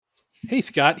Hey,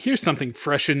 Scott, here's something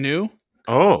fresh and new.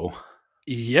 Oh.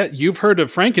 Yeah, you've heard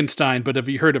of Frankenstein, but have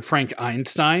you heard of Frank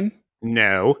Einstein?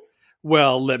 No.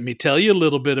 Well, let me tell you a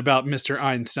little bit about Mr.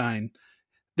 Einstein.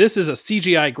 This is a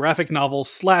CGI graphic novel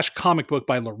 / comic book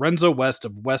by Lorenzo West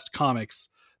of West Comics.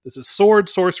 This is sword,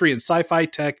 sorcery, and sci-fi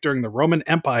tech during the Roman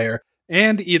Empire,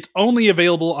 and it's only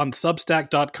available on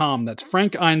Substack.com. That's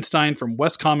Frank Einstein from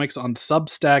West Comics on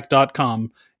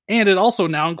Substack.com. And it also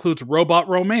now includes Robot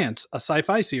Romance, a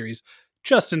sci-fi series,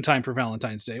 just in time for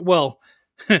Valentine's Day. Well,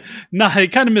 I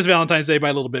kind of miss Valentine's Day by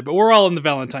a little bit, but we're all in the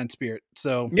Valentine spirit,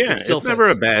 so Yeah, it still it's never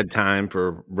fits. a bad time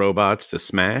for robots to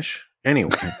smash.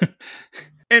 Anyway.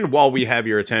 And while we have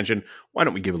your attention, why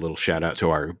don't we give a little shout out to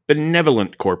our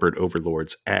benevolent corporate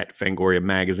overlords at Fangoria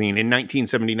Magazine. In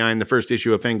 1979, the first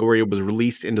issue of Fangoria was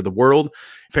released into the world.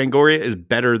 Fangoria is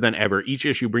better than ever. Each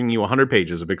issue bringing you 100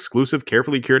 pages of exclusive,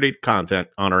 carefully curated content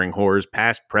honoring horrors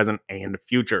past, present, and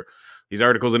future. These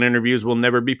articles and interviews will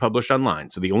never be published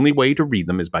online, so the only way to read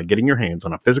them is by getting your hands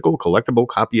on a physical, collectible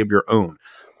copy of your own.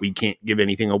 We can't give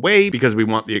anything away because we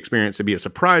want the experience to be a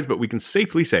surprise, but we can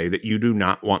safely say that you do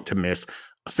not want to miss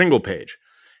a single page.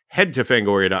 Head to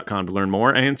Fangoria.com to learn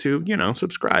more and to,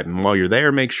 subscribe. And while you're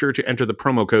there, make sure to enter the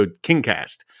promo code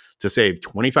KINGCAST to save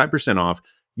 25% off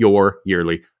your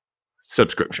yearly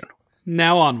subscription.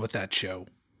 Now on with that show.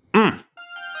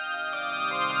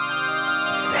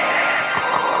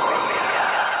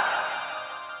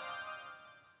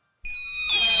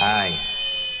 Hi.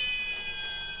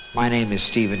 My name is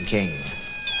Stephen King.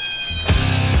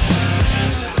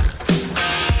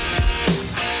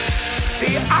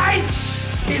 The ice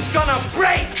is gonna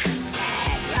break!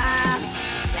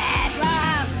 Bad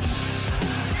rum!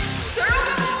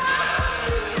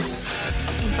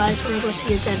 You guys wanna go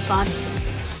see a dead body?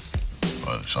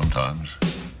 Well, sometimes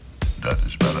that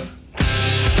is better.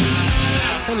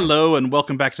 Hello, and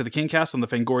welcome back to the Kingcast on the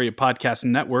Fangoria Podcast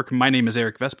Network. My name is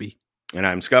Eric Vespi. And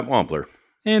I'm Scott Wampler.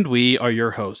 And we are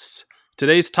your hosts.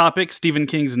 Today's topic, Stephen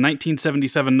King's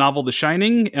 1977 novel, The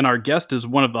Shining, and our guest is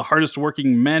one of the hardest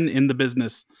working men in the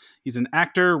business. He's an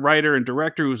actor, writer, and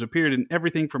director who's appeared in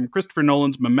everything from Christopher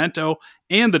Nolan's Memento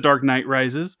and The Dark Knight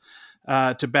Rises,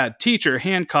 to Bad Teacher,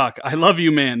 Hancock, I Love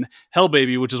You Man, Hell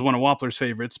Baby, which is one of Wampler's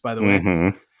favorites, by the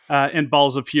way, and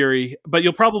Balls of Fury. But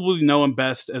you'll probably know him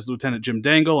best as Lieutenant Jim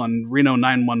Dangle on Reno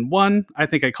 911. I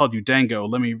think I called you Dango.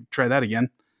 Let me try that again.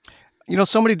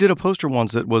 Somebody did a poster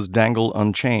once that was Dangle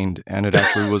Unchained, and it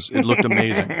actually it looked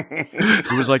amazing.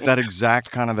 It was like that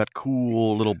exact kind of that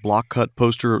cool little block cut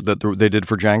poster that they did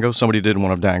for Django. Somebody did one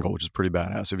of Dangle, which is pretty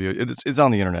badass. It's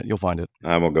on the internet. You'll find it.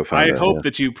 I will go find it. I hope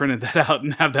that you printed that out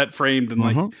and have that framed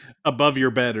and above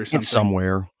your bed or something. It's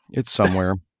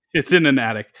somewhere. It's in an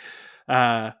attic.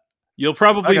 You'll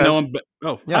probably know him.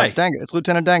 Hi. It's Dango. It's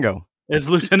Lieutenant Dango. It's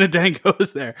Lieutenant Dango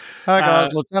is there. Hi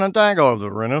guys, Lieutenant Dango of the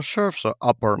Reno Sheriff's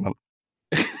Apartment.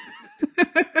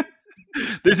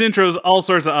 This intro is all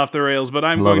sorts of off the rails, but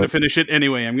I'm going to finish it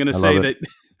anyway. I'm going to say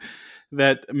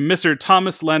that Mr.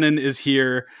 Thomas Lennon is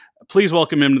here. Please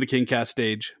welcome him to the Kingcast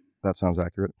stage. That sounds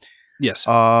accurate. Yes.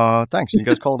 Thanks. You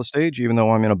guys call it a stage, even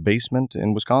though I'm in a basement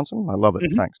in Wisconsin. I love it.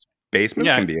 Mm-hmm. Thanks.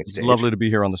 Basements can be a stage. It's lovely to be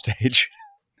here on the stage.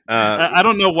 I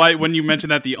don't know why when you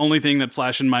mentioned that, the only thing that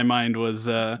flashed in my mind was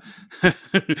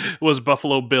was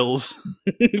Buffalo Bill's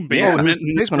basement.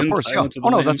 Basement, of course. Yeah.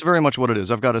 No, that's very much what it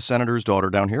is. I've got a senator's daughter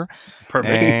down here.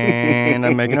 Perfect. And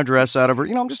I'm making a dress out of her.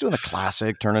 I'm just doing the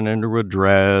classic, turning it into a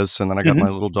dress, and then I got my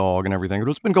little dog and everything.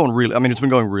 It's been going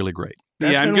really great.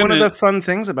 That's been one of the fun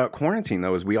things about quarantine,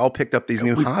 though, is we all picked up these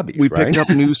new hobbies, We picked up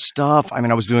new stuff. I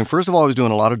was doing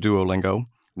a lot of Duolingo.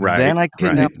 Right. Then I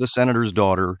kidnapped the senator's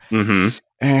daughter. Mm-hmm.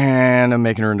 And I'm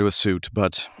making her into a suit,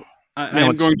 but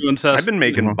I'm going to insist. I've been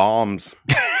making bombs.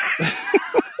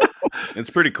 It's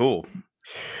pretty cool.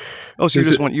 Oh, so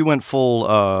you went full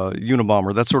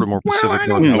Unabomber. That's sort of more Pacific I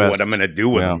don't Northwest. know what I'm going to do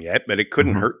with them yet, but it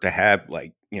couldn't hurt to have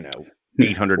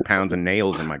 800 pounds of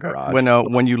nails in my garage.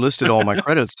 When you listed all my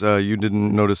credits, you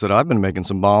didn't notice that I've been making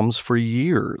some bombs for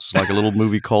years, like a little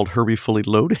movie called Herbie Fully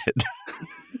Loaded.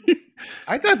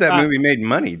 I thought that movie made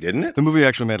money, didn't it? The movie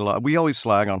actually made a lot. We always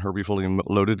slag on Herbie Fully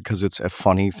Loaded because it's a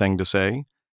funny thing to say,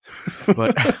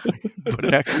 but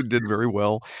it actually did very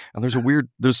well. And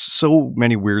there's so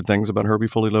many weird things about Herbie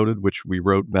Fully Loaded, which we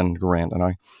wrote, Ben Garant and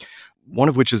I. One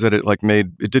of which is that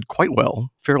it did quite well,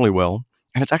 fairly well,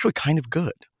 and it's actually kind of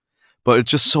good. But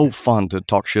it's just so fun to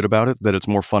talk shit about it that it's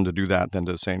more fun to do that than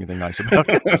to say anything nice about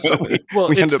it. So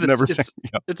we end up never saying.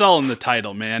 Yeah. It's all in the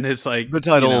title, man. It's like the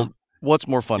title. What's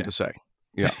more fun to say?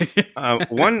 Yeah.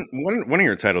 One of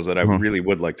your titles that I really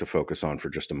would like to focus on for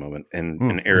just a moment,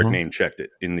 and Eric name checked it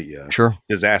in the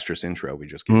disastrous intro we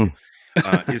just gave you.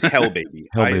 is Hell Baby.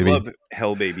 Hell I Baby. love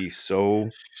Hell Baby so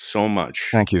much.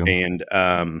 Thank you. And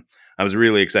I was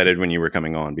really excited when you were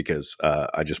coming on because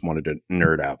I just wanted to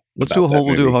nerd out. Let's about do a that whole.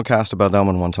 We'll do a movie. whole cast about that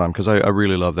one time because I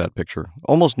really love that picture.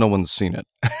 Almost no one's seen it.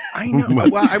 I know.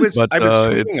 But- Well, I was but,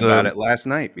 tweeting it's, about it last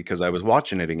night because I was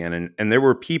watching it again, and there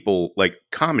were people, like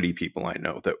comedy people I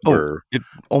know, that were. It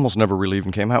almost never really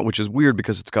even came out, which is weird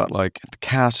because it's got like the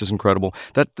cast is incredible.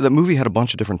 That movie had a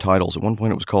bunch of different titles. At one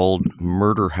point, it was called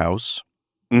Murder House.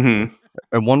 Mm-hmm.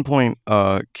 At one point,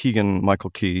 Michael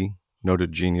Key,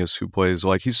 noted genius, who plays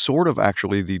like he's sort of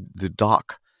actually the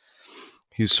Doc.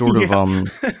 He's sort of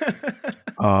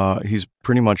he's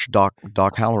pretty much Doc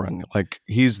Halloran. Like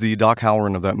he's the Doc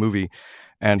Halloran of that movie.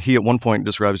 And he at one point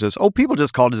describes it as, people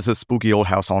just called it the spooky old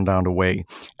house on down the way.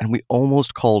 And we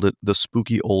almost called it the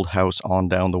spooky old house on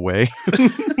down the way.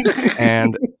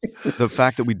 And the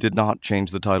fact that we did not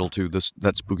change the title to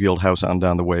that spooky old house on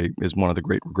down the way is one of the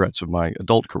great regrets of my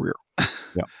adult career.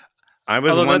 Yeah. I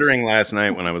was wondering last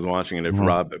night when I was watching it if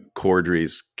Rob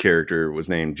Corddry's character was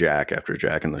named Jack after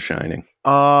Jack in The Shining.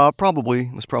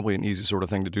 Probably. It's probably an easy sort of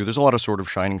thing to do. There's a lot of sort of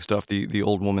Shining stuff. The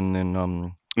old woman in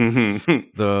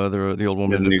the old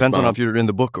woman. It depends on if you're in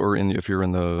the book or if you're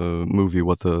in the movie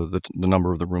what the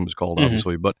number of the room is called,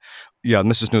 obviously. But yeah,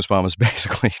 Mrs. Nussbaum is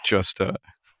basically just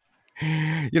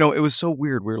it was so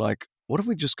weird. We're like, what if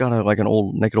we just got an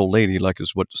old naked old lady, like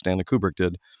is what Stanley Kubrick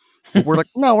did? But we're like,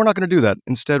 no, we're not going to do that.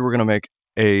 Instead, we're going to make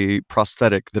a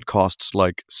prosthetic that costs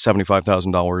like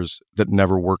 $75,000 that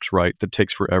never works right, that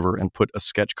takes forever, and put a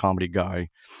sketch comedy guy.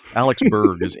 Alex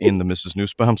Berg is in the Mrs.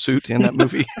 Nussbaum suit in that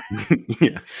movie.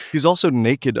 Yeah. He's also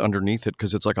naked underneath it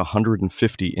because it's like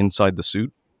 150 inside the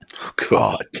suit. Oh,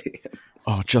 God damn.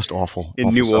 Oh, just awful. In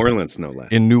New Orleans, no less.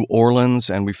 In New Orleans,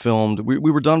 and we filmed. We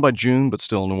were done by June, but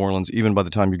still in New Orleans. Even by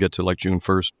the time you get to like June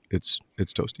 1st, it's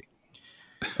toasty.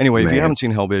 Anyway, if you haven't seen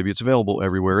Hell Baby, it's available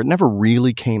everywhere. It never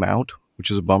really came out,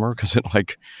 which is a bummer because it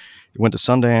went to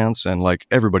Sundance and like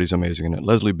everybody's amazing in it.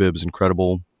 Leslie Bibb's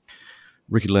incredible.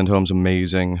 Ricky Lindholm's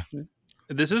amazing.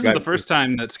 This isn't the first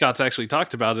time that Scott's actually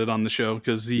talked about it on the show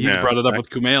because he's brought it up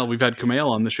with Kumail. We've had Kumail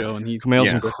on the show, and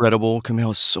Kumail's incredible. Kumail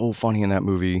is so funny in that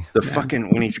movie. The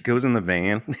fucking when he goes in the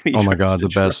van. Oh my God,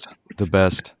 the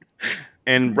best.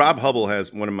 And Rob Hubble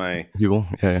has one of my Hubel,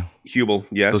 yeah. Hubel,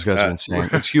 yes. Those guys are insane.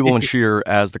 It's Hubel and Shear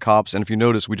as the cops, and if you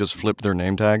notice, we just flipped their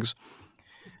name tags.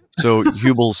 So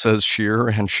Hubel says Shear,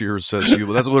 and Shear says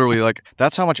Hubel. That's literally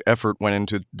that's how much effort went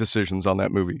into decisions on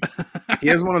that movie. He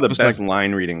has one of the best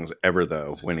line readings ever,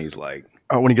 though. When he's like,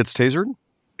 when he gets tasered.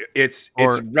 It's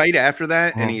right after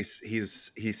that, and he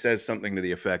says something to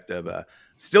the effect of,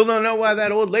 "Still don't know why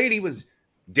that old lady was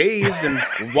dazed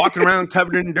and walking around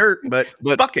covered in dirt, but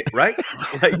fuck it, right?"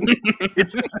 Like,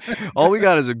 it's all we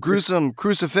got is a gruesome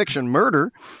crucifixion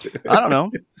murder. I don't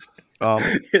know.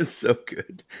 It's so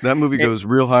good. That movie goes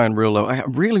real high and real low. I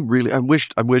really, I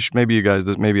wish maybe you guys,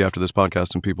 maybe after this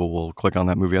podcast, some people will click on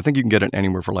that movie. I think you can get it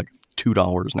anywhere for like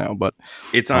 $2 now, but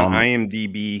it's on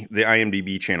IMDb, the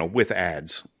IMDb channel with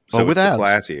ads. So with it's ads. a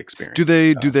classy experience. Do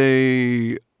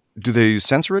they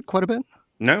censor it quite a bit?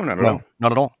 No, not at all.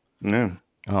 Not at all. No.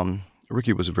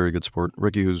 Ricky was a very good sport.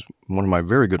 Ricky was one of my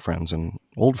very good friends and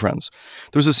old friends.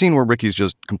 There's a scene where Ricky's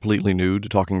just completely nude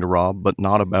talking to Rob, but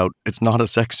it's not a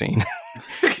sex scene.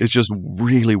 It's just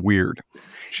really weird.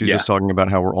 She's just talking about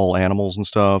how we're all animals and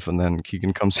stuff, and then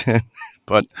Keegan comes in.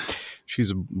 But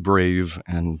she's brave,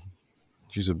 and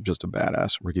she's just a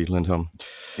badass, Ricky Lindholm.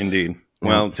 Indeed.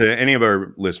 Well, to any of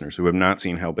our listeners who have not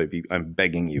seen Hell Baby, I'm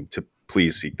begging you to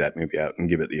please seek that movie out and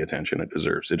give it the attention it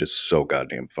deserves. It is so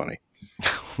goddamn funny.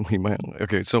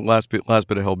 Okay, so last bit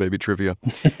of Hell Baby trivia.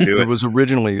 There was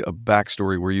originally a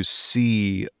backstory where you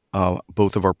see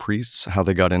both of our priests, how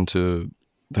they got into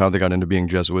being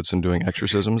Jesuits and doing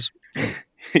exorcisms.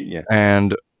 Yeah.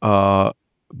 And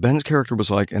Ben's character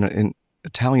was like an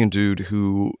Italian dude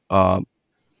who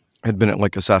had been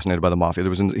like assassinated by the mafia.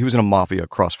 He was in a mafia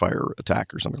crossfire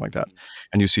attack or something like that.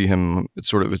 And you see him.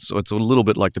 It's a little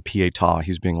bit like the Pietà.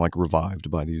 He's being like revived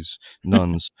by these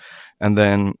nuns, and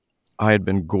then I had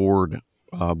been gored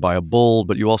by a bull.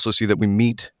 But you also see that we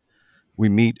meet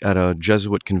at a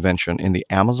Jesuit convention in the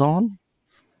Amazon,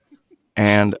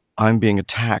 and I'm being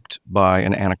attacked by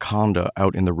an anaconda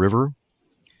out in the river,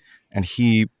 and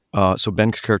so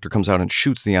Ben's character comes out and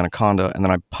shoots the anaconda, and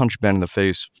then I punch Ben in the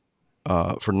face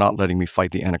for not letting me fight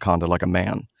the anaconda like a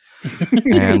man.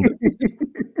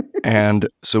 And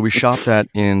so we shot that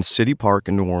in City Park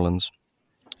in New Orleans.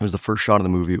 It was the first shot of the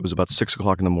movie. It was about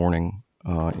 6:00 in the morning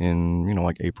in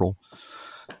like April.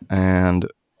 And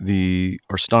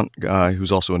our stunt guy,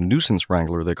 who's also a nuisance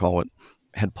wrangler, they call it,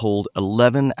 had pulled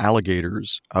 11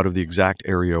 alligators out of the exact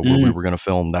area where we were going to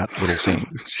film that little scene.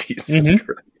 Jesus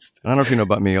Christ. I don't know if you know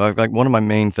about me. Like one of my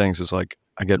main things is like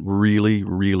I get really,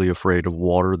 really afraid of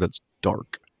water that's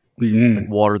dark, like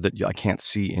water that I can't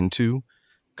see into,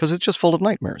 because it's just full of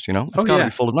nightmares. You know, it's got to be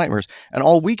full of nightmares. And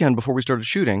all weekend before we started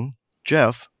shooting,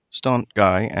 Jeff, stunt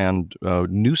guy and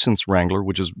nuisance wrangler,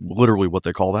 which is literally what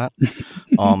they call that.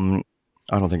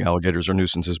 I don't think alligators are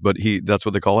nuisances, but that's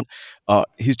what they call it.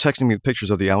 He's texting me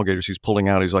pictures of the alligators he's pulling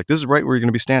out. He's like, this is right where you're going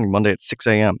to be standing Monday at 6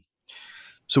 a.m.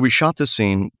 So we shot this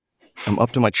scene. I'm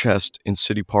up to my chest in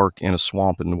City Park in a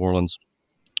swamp in New Orleans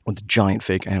with a giant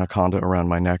fake anaconda around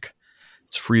my neck.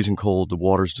 It's freezing cold. The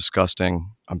water's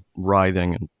disgusting. I'm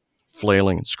writhing and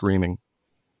flailing and screaming.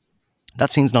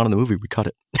 That scene's not in the movie. We cut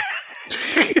it.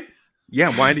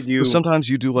 Yeah, why did you... Sometimes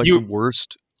you do the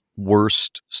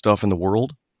worst stuff in the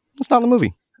world. It's not in the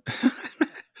movie.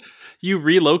 You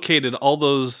relocated all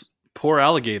those poor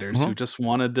alligators who just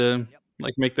wanted to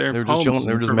make their They're homes. just chilling.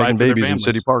 They're just making babies in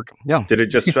City Park. Yeah. Did it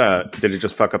just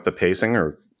fuck up the pacing,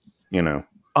 or you know?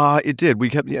 It did. We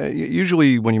kept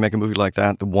usually when you make a movie like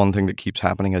that, the one thing that keeps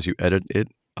happening as you edit it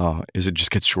is it just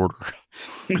gets shorter.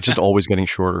 It's just always getting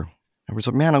shorter. I was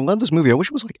like, man, I love this movie. I wish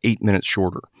it was like 8 minutes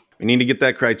shorter. We need to get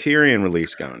that Criterion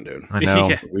release going, dude. I know.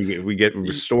 Yeah. We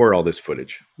restore all this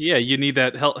footage. Yeah, you need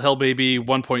that Hell Baby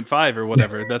 1.5 or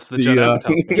whatever. That's the Judd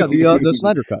Apatow special. Yeah, the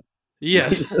Snyder Cut.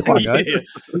 Yes. Come on, guys.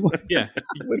 Yeah.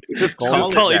 Just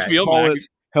Call that. HBO Call Max. it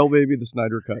Hell Baby, the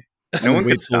Snyder Cut. No one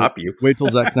can stop you. Wait till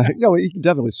Zack Snyder. No, he can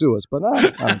definitely sue us, but I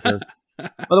don't care.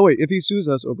 By the way, if he sues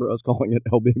us over us calling it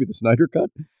Hell Baby, the Snyder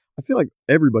Cut, I feel like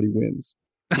everybody wins.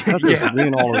 That's just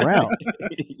win all around.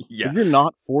 Yeah. If you're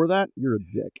not for that, you're a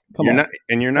dick. You're not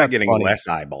That's getting funny. less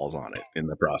eyeballs on it in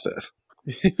the process.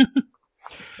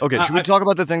 Okay, should we talk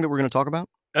about the thing that we're going to talk about?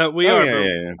 We are.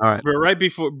 Yeah. All right. But right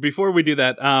before we do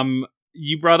that,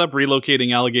 you brought up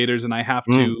relocating alligators, and I have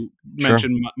to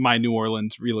mention my New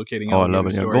Orleans relocating alligator I love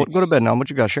it. Yeah. story. Go to bed now. What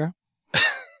you got, Cher?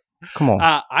 Come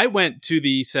on. I went to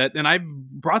the set, and I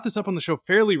brought this up on the show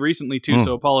fairly recently too.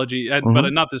 So apology,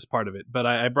 but not this part of it. But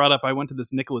I brought up I went to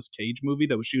this Nicolas Cage movie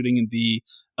that was shooting in the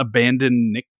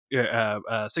abandoned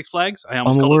Six Flags. I'm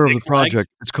aware of the project.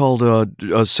 It's called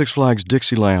Six Flags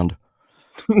Dixieland.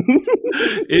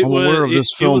 I'm aware of this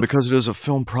film because it is a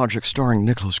film project starring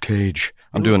Nicolas Cage.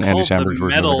 I'm doing Andy Samberg's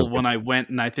version. Metal when I went,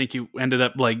 and I think you ended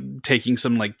up taking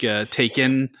some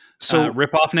Taken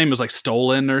rip-off name. It was like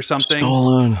Stolen or something.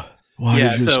 Stolen. Why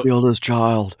did you steal this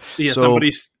child? Yeah,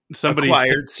 somebody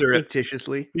acquired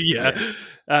surreptitiously. Yeah.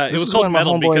 It was called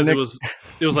Metal because it was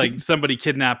like somebody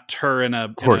kidnapped her in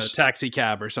a taxi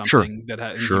cab or something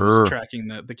and he was tracking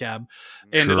the cab.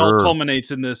 And it all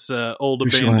culminates in this old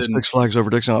abandoned Six Flags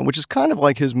over Dixieland, which is kind of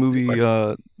like his movie,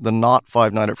 the not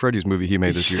Five Nights at Freddy's movie he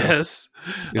made this year. Yes.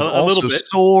 It's a little bit.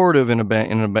 Sort of in a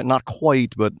band, not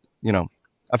quite, but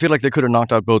I feel like they could have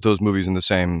knocked out both those movies in the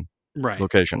same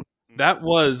location. That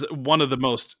was one of the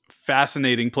most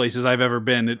fascinating places I've ever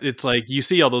been. It's like you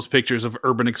see all those pictures of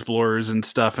urban explorers and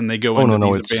stuff, and they go into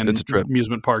these abandoned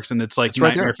amusement parks, and it's like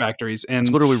nightmare factories. And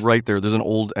it's literally right there. There's an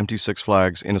old empty Six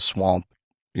Flags in a swamp,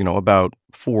 about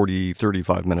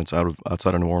 35 minutes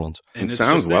outside of New Orleans. And it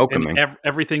sounds welcoming. And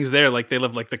everything's there. Like they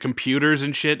live the computers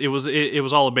and shit. It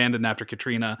was all abandoned after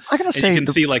Katrina. I gotta say, you can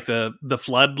see the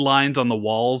flood lines on the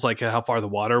walls, like how far the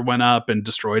water went up and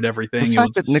destroyed everything. The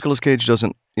fact that Nicolas Cage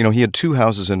doesn't, he had two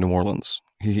houses in New Orleans.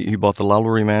 He bought the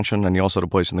Lalaurie Mansion, and he also had a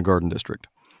place in the Garden District,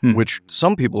 which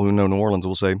some people who know New Orleans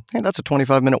will say, hey, that's a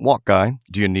 25-minute walk, guy.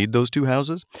 Do you need those two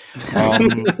houses? I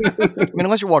mean,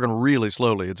 unless you're walking really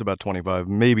slowly, it's about 25,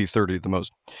 maybe 30 at the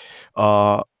most.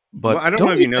 But I don't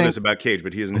know if you know this about Cage,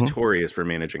 but he is notorious for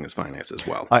managing his finances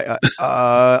well.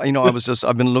 I've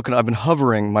been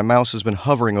hovering. My mouse has been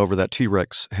hovering over that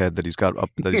T-Rex head that he's got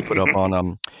up, that he's put up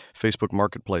on Facebook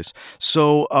Marketplace.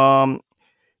 So,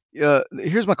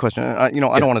 here's my question. I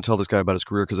don't want to tell this guy about his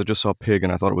career because I just saw Pig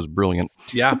and I thought it was brilliant.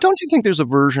 Yeah. But don't you think there's a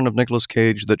version of Nicolas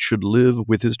Cage that should live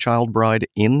with his child bride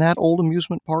in that old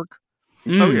amusement park?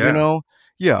 Oh yeah.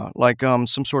 Yeah, like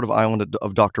some sort of island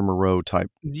of Dr. Moreau type.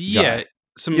 Yeah. Guy.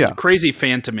 Some crazy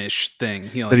phantom-ish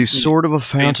thing. That he's sort of a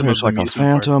phantom. It's like a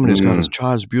phantom, and he's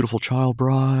got his beautiful child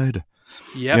bride.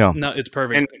 Yep. Yeah, no, it's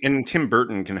perfect. And Tim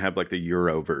Burton can have the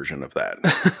Euro version of that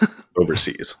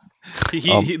overseas.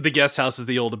 The guest house is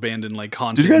the old abandoned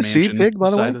haunted. Did you guys mansion see Pig, by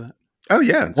the way? Oh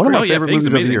yeah, one of my favorite movies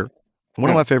of the year. One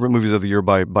of my favorite movies of the year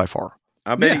by far.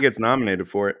 I bet he gets nominated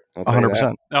for it.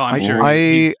 100%. Oh, I'm sure.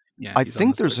 I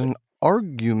think there's an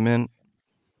argument.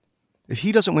 If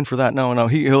he doesn't win for that, no,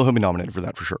 he'll be nominated for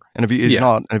that for sure. And if he is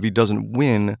not, and if he doesn't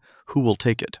win, who will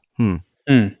take it?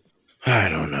 I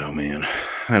don't know, man.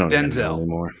 I don't Denzel know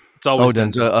anymore. It's always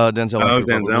Denzel. Denzel. Oh,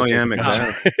 Denzel, yeah,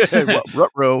 Macbeth.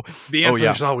 Ruh-roh. The answer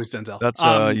is always Denzel. That's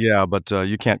but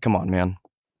you can't. Come on, man.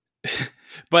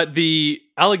 But the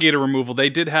alligator removal, they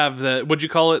did have the, what'd you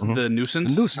call it? The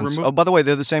nuisance removal? Oh, by the way,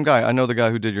 they're the same guy. I know the guy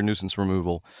who did your nuisance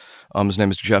removal. His name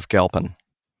is Jeff Galpin.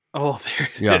 Oh,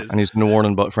 there it is. And he's a New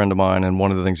Orleans friend of mine, and one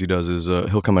of the things he does is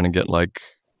he'll come in and get, like,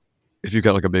 if you've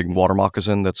got like a big water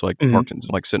moccasin that's like parked in,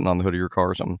 like sitting on the hood of your car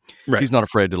or something, he's not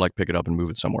afraid to like pick it up and move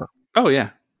it somewhere. Oh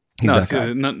yeah. He's that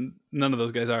guy. None of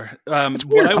those guys are. It's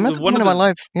weird. I'm at the point in my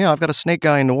life. Yeah, I've got a snake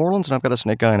guy in New Orleans and I've got a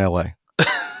snake guy in LA.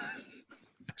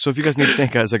 So if you guys need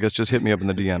snake guys, I guess just hit me up in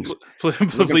the DMs. Please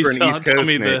tell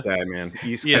me snake guy, man.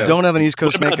 East I don't have an East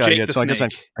Coast snake guy yet, so I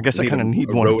guess I kind of need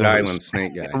one of those. Rhode Island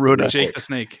snake guy. Jake the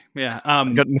snake. Yeah.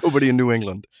 Got nobody in New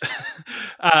England.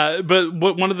 But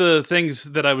one of the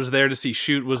things that I was there to see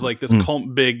shoot was like this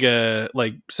big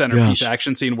like centerpiece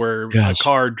action scene where a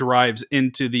car drives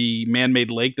into the man-made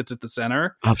lake that's at the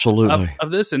center. Absolutely. Of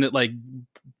this, and it like,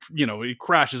 you know, it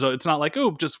crashes. It's not like,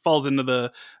 just falls into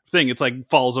the thing. It's like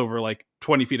falls over like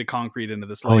 20 feet of concrete into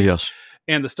this lake. Oh, yes.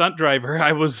 And the stunt driver,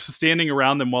 I was standing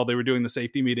around them while they were doing the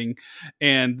safety meeting,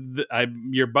 and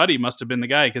your buddy must have been the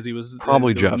guy, because he was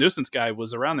probably the Jeff. Nuisance guy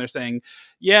was around there saying,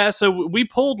 "Yeah, so we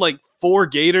pulled like 4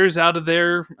 gators out of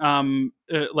there,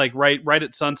 like right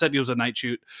at sunset. It was a night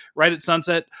shoot. Right at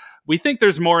sunset, we think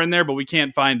there's more in there, but we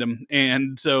can't find them,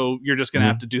 and so you're just gonna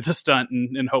have to do the stunt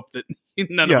and hope that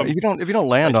none of them." If you don't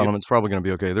land on them, it's probably going to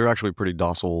be okay. They're actually pretty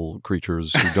docile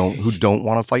creatures who don't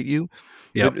want to fight you.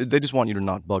 Yeah, they just want you to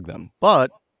not bug them,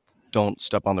 but don't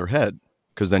step on their head,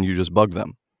 because then you just bug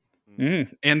them.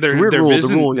 And their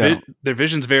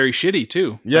vision's very shitty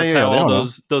too. That's how all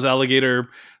those alligator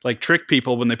like trick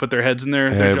people when they put their heads in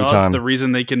their jaws. Time. The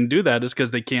reason they can do that is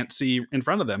because they can't see in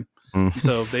front of them,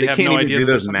 so they have can't no even idea do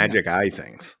those magic eye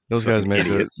things. Those guys made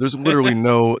idiots. There's literally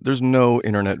no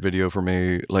internet video for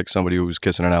me like somebody who's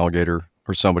kissing an alligator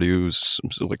or somebody who's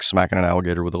like smacking an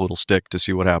alligator with a little stick to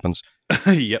see what happens.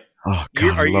 Yep. Oh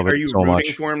God, are I love you it so rooting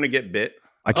much. for him to get bit?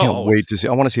 I can't wait to see.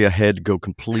 I want to see a head go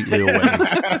completely away.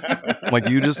 Like,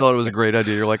 you just thought it was a great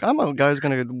idea. You're like, I'm a guy who's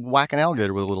going to whack an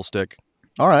alligator with a little stick.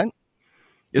 All right.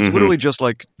 It's literally just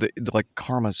like like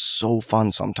karma's so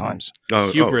fun sometimes.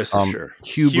 Hubris. Sure.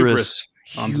 Hubris,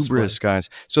 guys.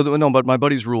 So but my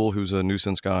buddy's rule, who's a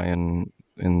nuisance guy in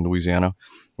Louisiana,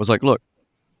 was like, look,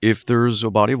 if there's a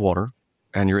body of water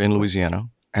and you're in Louisiana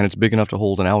and it's big enough to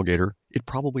hold an alligator, it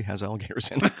probably has alligators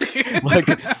in it. Like,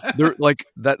 they're like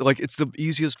that. Like, it's the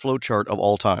easiest flow chart of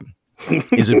all time.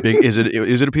 Is it big? Is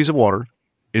it a piece of water?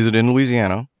 Is it in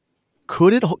Louisiana?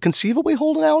 Could it conceivably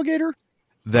hold an alligator?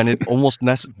 Then it almost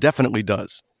definitely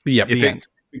does. Yep.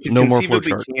 No more flow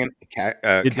chart.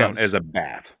 It count as a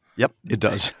bath. Yep, it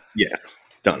does. Yes,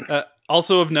 done.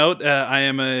 Also of note, I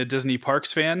am a Disney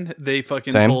Parks fan. They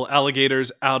fucking pull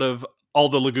alligators out of all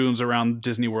the lagoons around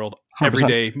Disney World 100%. Every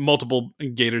day, multiple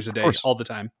gators a day, all the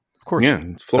time. Of course. Yeah,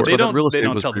 it's Florida. Real estate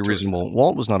was pretty reasonable.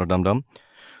 Walt was not a dum-dum.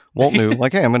 Walt knew,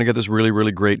 like, hey, I'm going to get this really,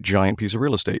 really great giant piece of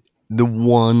real estate. The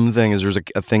one thing is there's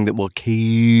a thing that will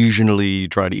occasionally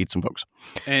try to eat some folks.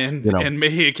 And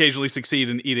may occasionally succeed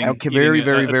in eating. Very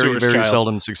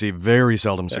seldom succeed. Very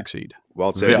seldom succeed.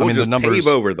 Walt said, we'll just pave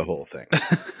over the whole thing.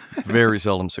 Very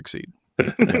seldom succeed.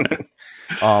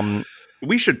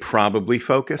 We should probably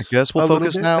focus. I guess we'll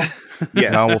focus now.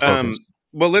 Yes. Now we'll focus.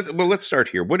 Let's start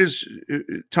here. What is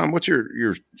Tom? What's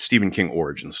your Stephen King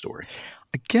origin story?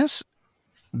 I guess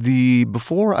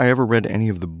before I ever read any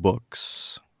of the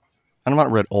books, and I've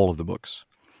not read all of the books,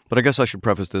 but I guess I should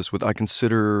preface this with I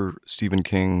consider Stephen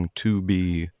King to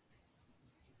be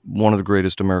one of the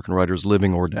greatest American writers,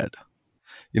 living or dead.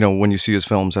 You know, when you see his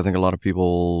films, I think a lot of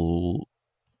people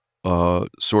I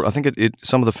think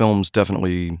some of the films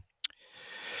definitely,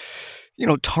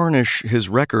 tarnish his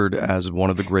record as one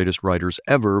of the greatest writers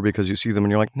ever, because you see them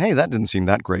and you're like, hey, that didn't seem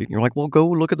that great. And you're like, well, go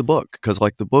look at the book, because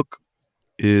like the book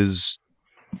is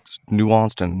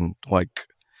nuanced and like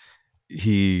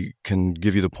he can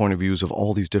give you the point of views of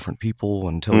all these different people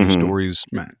and tell you stories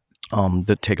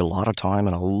that take a lot of time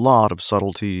and a lot of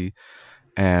subtlety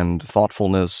and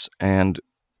thoughtfulness. And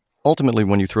ultimately,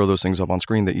 when you throw those things up on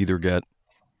screen, they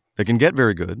can get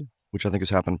very good, which I think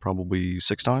has happened probably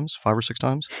 5 or 6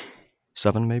 times.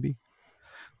 7 maybe,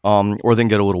 or then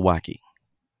get a little wacky,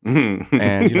 and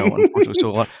unfortunately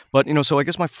still a lot. But so I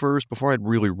guess before I'd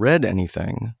really read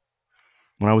anything,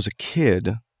 when I was a kid,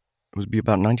 it would be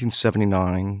about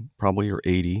 1979, probably, or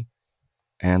 80,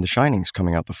 and The Shining's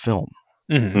coming out, the film.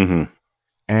 And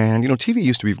TV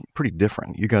used to be pretty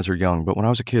different. You guys are young, but when I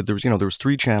was a kid, there was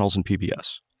 3 channels in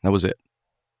PBS. That was it.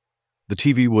 The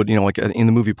TV would, like in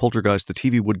the movie Poltergeist, the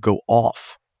TV would go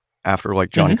off after like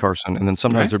Johnny Carson, and then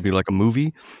sometimes there'd be like a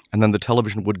movie, and then the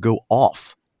television would go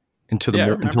off until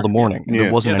the morning. And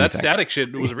there wasn't anything. That static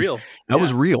shit was real. That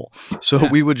was real. So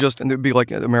we would just, and it'd be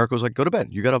like, America was like, go to bed.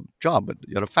 You got a job, but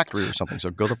you got a factory or something. So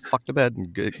go the fuck to bed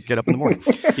and get up in the morning.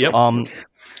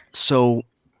 So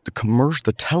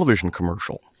the television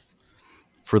commercial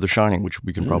for The Shining, which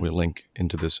we can probably link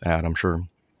into this ad, I'm sure,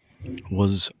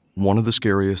 was one of the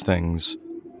scariest things.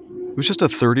 It was just a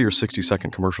 30 or 60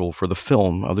 second commercial for the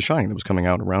film of The Shining that was coming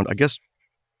out around, I guess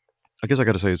I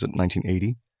got to say, is it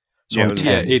 1980? So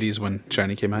 80s when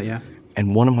Shining came out, yeah.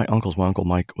 And one of my uncles, my Uncle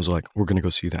Mike, was like, we're going to go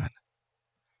see that.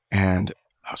 And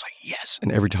I was like, yes. And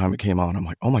every time it came on, I'm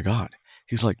like, oh my God.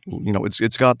 He's like, there's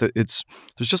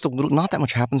just a little, not that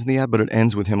much happens in the ad, but it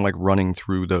ends with him like running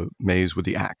through the maze with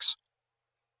the axe.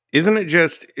 Is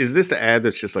this the ad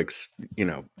that's just like,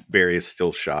 various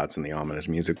still shots and the ominous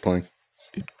music playing?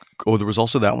 There was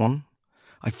also that one.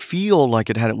 I feel like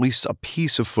it had at least a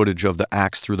piece of footage of the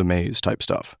axe through the maze type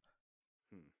stuff.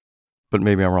 But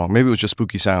maybe I'm wrong. Maybe it was just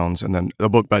spooky sounds, and then a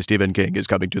book by Stephen King is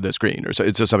coming to the screen, or so,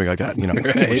 it's just something like that,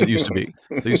 which it used to be.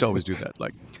 They used to always do that.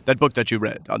 Like, that book that you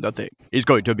read on the thing is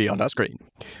going to be on the screen.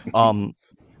 From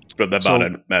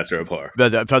the master of horror.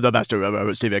 From the master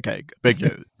of Stephen King. Big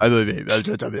news.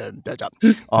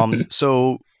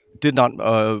 So did not,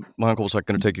 my uncle was like,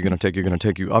 going to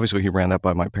take you. Obviously, he ran that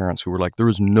by my parents, who were like, there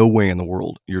is no way in the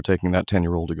world you're taking that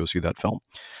 10-year-old to go see that film.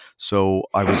 So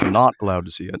I was not allowed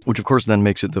to see it, which of course then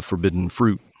makes it the forbidden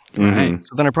fruit. Mm-hmm.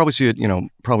 So then I probably see it,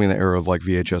 probably in the era of like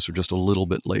VHS or just a little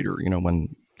bit later,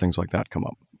 when things like that come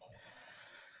up.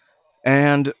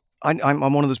 And I'm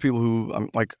one of those people who, I'm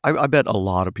like, I bet a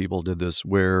lot of people did this,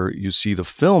 where you see the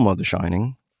film of The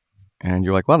Shining and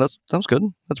you're like, wow, that was good.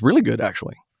 That's really good,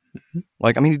 actually. Mm-hmm.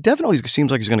 Like, I mean, he definitely seems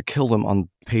like he's going to kill them on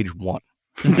page 1.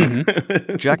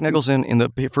 Mm-hmm. Jack Nicholson in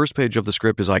the first page of the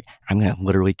script is like, I'm going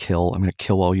to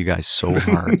kill all you guys so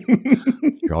hard.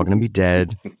 You're all going to be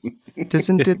dead.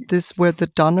 Isn't this where the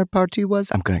Donner Party was?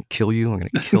 I'm going to kill you. I'm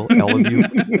going to kill all of you.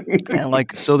 And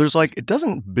like, so there's like, it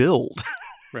doesn't build.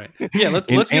 Right. Yeah, let's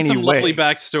get some lovely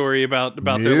backstory about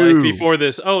their life before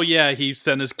this. Oh yeah, he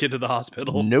sent his kid to the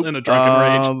hospital in a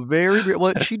drunken rage.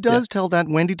 Well, she does tell that.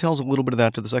 Wendy tells a little bit of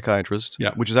that to the psychiatrist,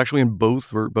 which is actually in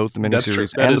both the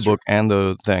miniseries and the book and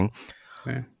the thing.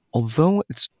 Yeah. Although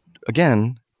it's,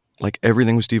 again, like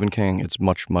everything with Stephen King, it's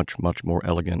much, much, much more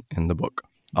elegant in the book,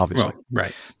 obviously. Well,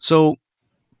 right. So,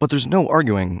 but there's no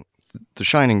arguing The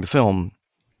Shining, the film,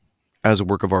 as a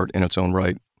work of art in its own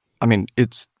right. I mean,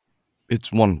 it's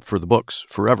one for the books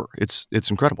forever. It's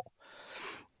incredible.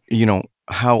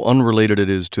 How unrelated it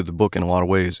is to the book in a lot of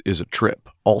ways is a trip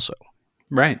also.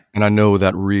 Right. And I know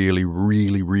that really,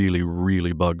 really, really,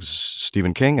 really bugs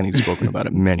Stephen King, and he's spoken about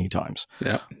it many times.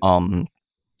 Yeah.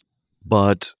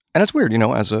 But it's weird,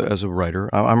 as a writer,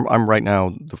 I'm right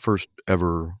now the first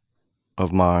ever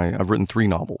I've written 3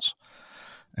 novels,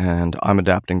 and I'm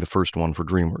adapting the first one for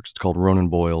DreamWorks. It's called Ronan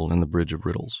Boyle and the Bridge of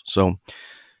Riddles. So,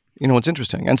 it's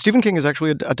interesting. And Stephen King has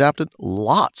actually adapted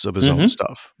lots of his own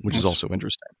stuff, which is also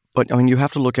interesting. But, I mean, you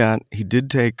have to look at, he did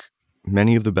take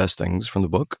many of the best things from the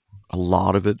book. A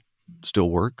lot of it still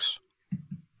works.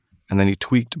 And then he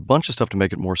tweaked a bunch of stuff to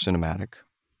make it more cinematic.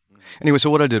 Anyway,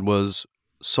 so what I did was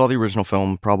saw the original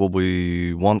film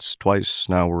probably once, twice.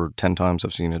 Now we're 10 times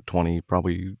I've seen it, 20,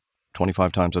 probably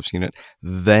 25 times I've seen it.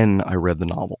 Then I read the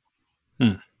novel,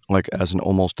 like as an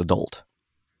almost adult.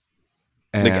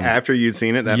 And like after you'd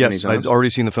seen it that many times? Yes, I'd already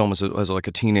seen the film as like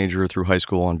a teenager through high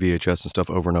school on VHS and stuff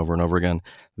over and over and over again.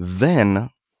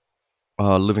 Then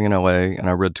living in LA, and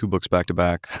I read 2 books back to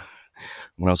back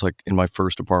when I was like in my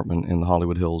first apartment in the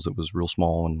Hollywood Hills. It was real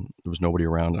small and there was nobody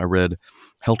around. I read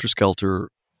Helter Skelter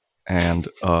and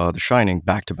The Shining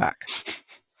back to back.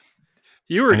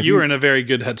 You were in a very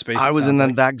good headspace. I was in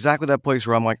exactly that place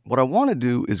where I'm like, what I want to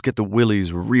do is get the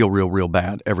willies real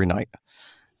bad every night.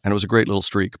 And it was a great little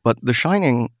streak. But The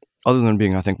Shining, other than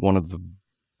being, I think, one of the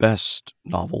best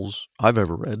novels I've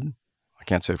ever read, I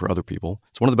can't say for other people,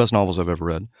 it's one of the best novels I've ever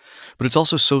read. But it's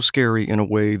also so scary in a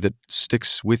way that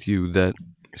sticks with you that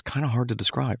is kind of hard to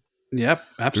describe. Yep,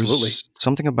 absolutely. There's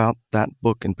something about that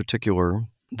book in particular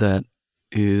that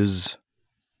is,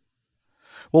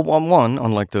 well, one,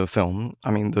 unlike the film,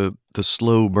 I mean, the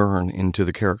slow burn into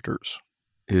the characters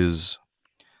is...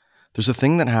 There's a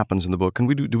thing that happens in the book. Do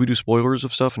we do spoilers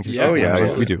of stuff? Yeah,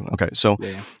 we do. Okay, so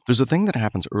there's a thing that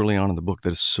happens early on in the book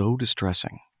that is so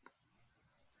distressing.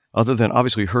 Other than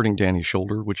obviously hurting Danny's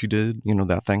shoulder, which he did,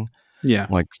 that thing. Yeah,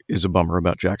 like is a bummer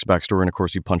about Jack's backstory, and of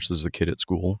course he punches the kid at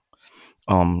school.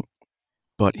 But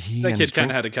that kid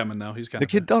kind of had it coming, though. He's kind the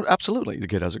kid. Oh, absolutely, the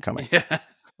kid has it coming. Yeah.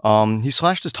 He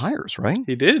slashed his tires, right?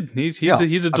 He did. He's Yeah. a I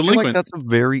feel like delinquent. that's a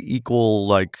very equal,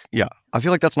 like, yeah. I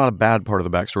feel like that's not a bad part of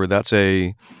the backstory. That's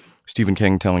a Stephen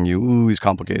King telling you, ooh, he's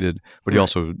complicated, but he Right.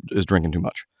 also is drinking too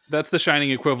much. That's the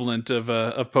Shining equivalent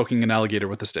of poking an alligator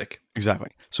with a stick. Exactly.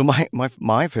 So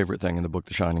my favorite thing in the book,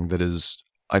 The Shining, that is,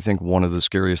 I think, one of the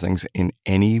scariest things in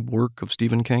any work of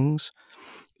Stephen King's,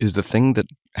 is the thing that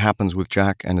happens with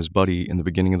Jack and his buddy in the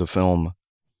beginning of the film,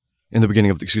 in the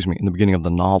beginning of the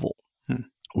novel,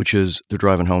 which is they're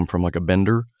driving home from like a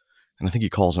bender, and I think he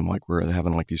calls them like where they're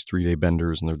having like these 3-day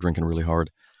benders and they're drinking really hard,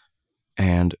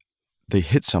 and they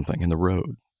hit something in the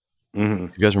road. Mm-hmm.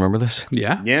 You guys remember this?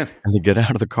 Yeah. Yeah. And they get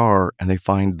out of the car and they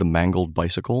find the mangled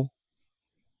bicycle,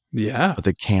 Yeah. but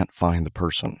they can't find the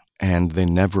person, and they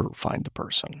never find the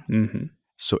person. Mm-hmm.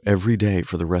 So every day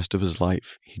for the rest of his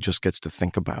life, he just gets to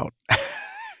think about.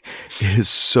 It is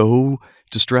so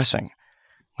distressing.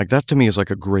 Like that to me is like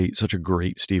such a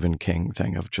great Stephen King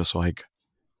thing of just like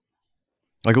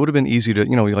it would have been easy to,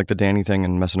 like the Danny thing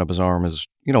and messing up his arm is,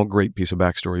 a great piece of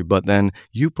backstory. But then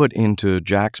you put into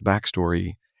Jack's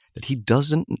backstory that he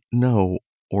doesn't know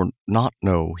or not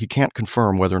know. He can't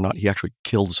confirm whether or not he actually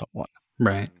killed someone.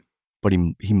 Right. But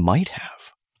he might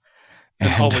have.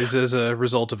 And always as a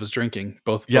result of his drinking,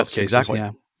 both cases. Exactly.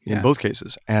 Yeah. In both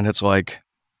cases. And it's like,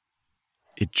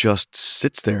 it just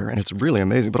sits there and it's really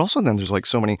amazing. But also then there's like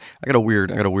so many, I got a weird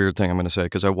thing I'm going to say,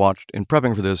 because I watched, in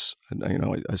prepping for this,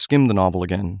 I skimmed the novel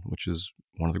again, which is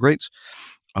one of the greats.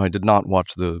 I did not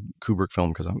watch the Kubrick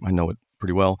film because I know it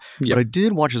pretty well. Yep. But I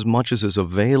did watch as much as is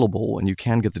available, and you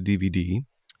can get the DVD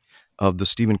of the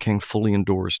Stephen King fully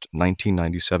endorsed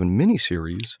 1997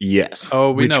 miniseries. Yes.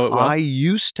 Oh, we know it well. I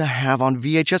used to have on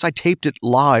VHS. I taped it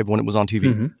live when it was on TV.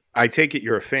 Mm-hmm. I take it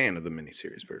you're a fan of the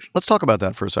miniseries version. Let's talk about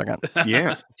that for a second.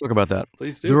 Yes. Let's talk about that.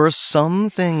 Please do. There are some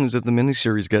things that the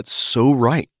miniseries gets so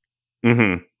right.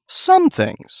 Mm-hmm. Some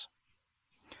things.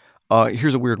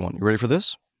 Here's a weird one. You ready for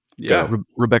this? Yeah.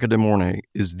 Rebecca De Mornay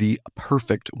is the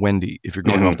perfect Wendy if you're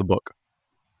going off the book.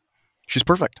 She's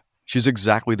perfect. She's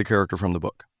exactly the character from the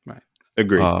book. Right.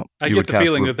 Agreed. I get the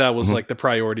feeling that was like the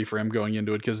priority for him going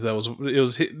into it, because it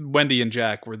was Wendy and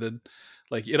Jack were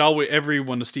every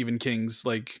one of Stephen King's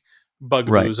like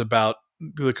bugaboos about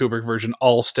the Kubrick version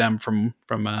all stem from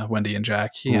Wendy and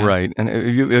Jack. Yeah. Right. And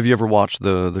have you ever watched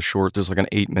the short? There's like an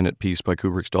 8-minute piece by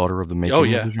Kubrick's daughter of the making. Oh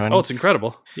yeah. of the Shining. Oh, it's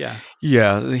incredible. Yeah.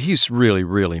 Yeah. He's really,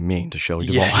 really mean to Shelley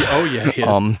Duvall. Yeah. Oh yeah. He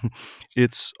is.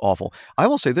 It's awful. I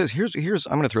will say this. Here's.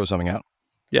 I'm going to throw something out.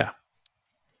 Yeah.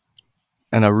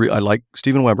 And I like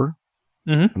Steven Weber.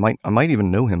 Mm-hmm. I might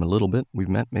even know him a little bit. We've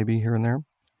met maybe here and there.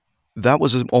 That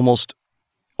was almost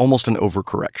an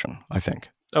overcorrection, I think.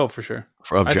 Oh, for sure.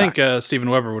 I think Steven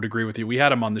Weber would agree with you. We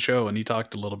had him on the show, and he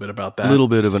talked a little bit about that. A little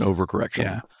bit of an overcorrection.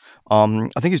 Yeah.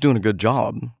 I think he's doing a good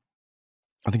job.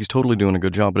 I think he's totally doing a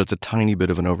good job, but it's a tiny bit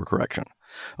of an overcorrection.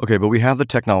 Okay, but we have the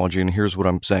technology, and here's what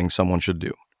I'm saying someone should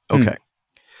do. Okay,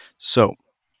 so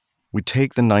we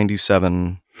take the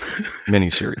 97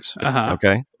 miniseries.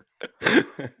 Okay,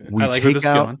 we I like where this is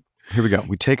going. Here we go.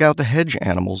 We take out the hedge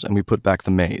animals, and we put back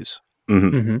the maze.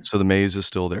 Mm-hmm. Mm-hmm. So the maze is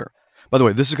still there. By the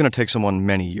way, this is going to take someone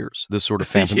many years, this sort of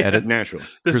phantom edit. Naturally.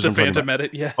 This is Here's the what I'm talking phantom about.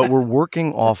 edit, yeah. But we're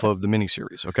working off of the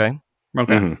miniseries, okay?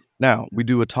 Okay. Mm-hmm. Now, we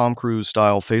do a Tom Cruise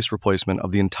style face replacement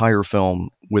of the entire film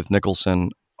with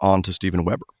Nicholson onto Steven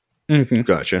Weber. Mm-hmm.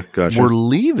 Gotcha. We're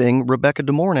leaving Rebecca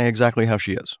De Mornay exactly how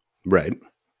she is, Right.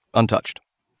 untouched.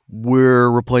 We're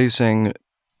replacing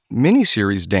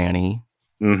miniseries Danny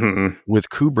with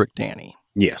Kubrick Danny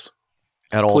Yes.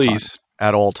 at all Please. times.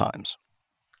 At all times.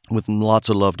 With lots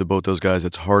of love to both those guys.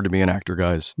 It's hard to be an actor,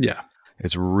 guys. Yeah.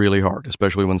 It's really hard,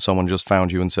 especially when someone just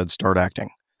found you and said, start acting.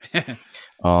 Yep.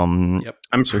 I'm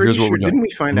So pretty here's what sure, we're doing. didn't we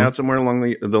find out somewhere along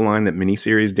the line that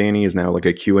miniseries Danny is now like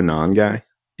a QAnon guy?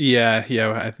 Yeah.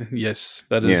 Yes.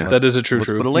 That is Yeah. that is a true Let's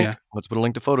truth. put a link. Yeah. Let's put a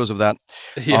link to photos of that.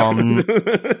 Yeah.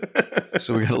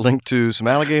 So we got a link to some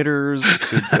alligators,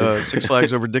 to Six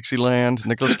Flags Over Dixieland,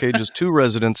 Nicolas Cage's 2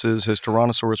 residences, his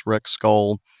Tyrannosaurus Rex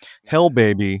skull, Hell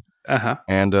Baby,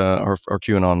 and our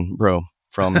QAnon bro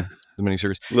from the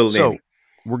miniseries. Little So Danny.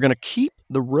 we're going to keep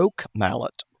the Roque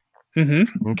mallet,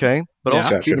 Mm-hmm. okay? But Yeah. also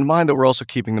Gotcha. keep in mind that we're also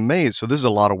keeping the maze. So this is a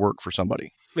lot of work for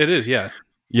somebody. It is, yeah.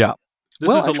 Yeah. This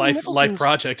Well, is a actually, life Nicholson's-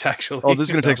 project, actually. Oh, this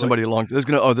is going to take Sounds like. somebody a long.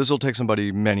 This will take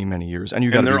somebody many, many years, and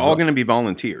you got. And they're all going to be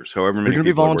volunteers, however many They're going to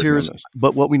be people are working on volunteers, this.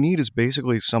 but what we need is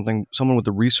basically someone with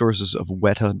the resources of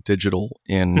Weta Digital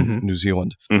in Mhm. New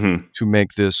Zealand Mm-hmm. to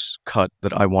make this cut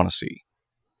that I want to see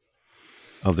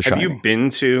of The Have Shining. you been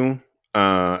to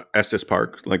Estes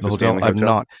Park, like the hotel? Stanley I've Hotel?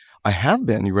 not. I have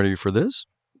been. You ready for this?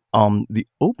 The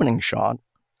opening shot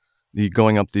The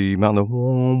going up the mountain.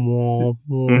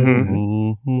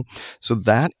 So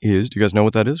that is. Do you guys know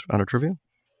what that is? Out of trivia,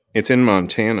 It's in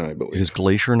Montana, I believe. it is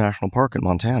Glacier National Park in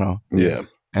Montana. Yeah.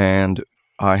 And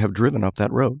I have driven up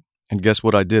that road. And guess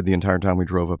what I did the entire time we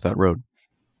drove up that road?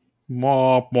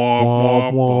 Mwah,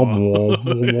 mwah, mwah,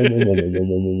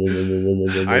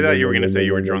 mwah. I thought you were going to say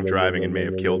you were drunk driving and may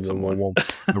have killed someone.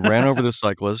 I ran over the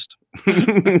cyclist.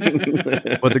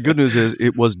 But the good news is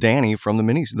it was Danny from the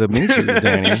miniseries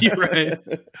Danny. You're right.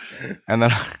 And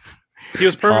then He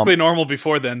was perfectly normal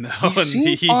before then, though. he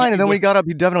seemed fine. And then when he got up,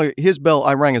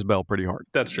 I rang his bell pretty hard.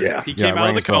 That's true. Yeah. He came out of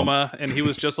rang the his bell. coma, and he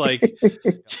was just like,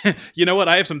 you know what?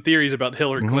 I have some theories about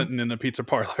Hillary Clinton in a pizza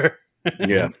parlor.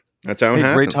 Yeah. That's how it Hey,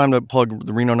 happens. great time to plug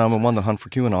the Reno 911, The Hunt for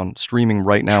QAnon, streaming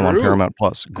right now on True. Paramount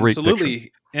Plus. Great Absolutely. picture.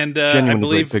 And Genuine I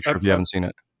believe great picture if you haven't seen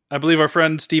it. I believe our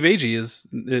friend Steve Agee is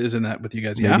in that with you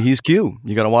guys. Yeah. Maybe he's Q.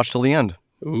 You got to watch till the end.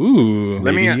 Ooh.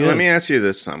 Let me Maybe he is. ask you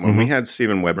this, Tom. When we had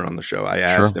Steven Weber on the show, I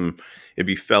asked him if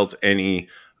he felt any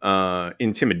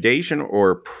intimidation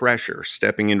or pressure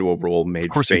stepping into a role made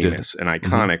course he did. famous and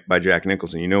iconic by Jack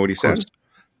Nicholson. You know what he said? course.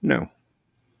 No.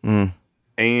 Mm.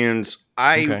 And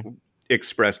I Okay.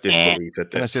 expressed disbelief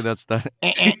at this. Can I say that's that?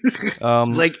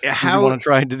 Like Did how? you want to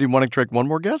try? Did you want to try one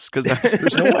more guess? Because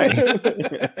there's no way.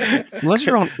 unless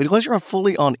you're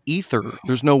fully on ether,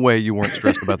 there's no way you weren't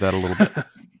stressed about that a little bit.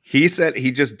 He said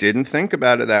he just didn't think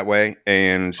about it that way,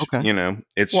 and Okay.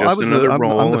 it's Well, just another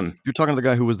role. I'm you're talking to the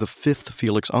guy who was the fifth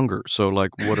Felix Unger. So, like,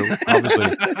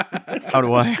 obviously,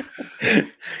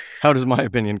 how does my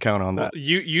opinion count on that?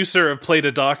 You sir have played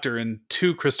a doctor in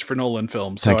 2 Christopher Nolan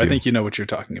films, so Thank I you. think you know what you're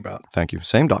talking about. Thank you.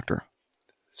 Same doctor.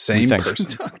 Same Thanks.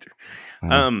 person. Doctor.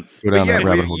 Go But down yeah, that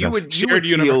rabbit hole, you guys. would Shared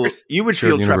feel universe. Shared feel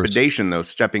universe. trepidation though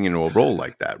stepping into a role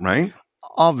like that, right?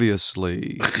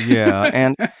 Obviously, yeah,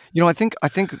 and I think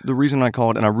the reason I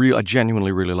call it, and I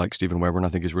genuinely really like Steven Weber, and I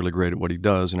think he's really great at what he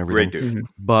does and everything. Great dude.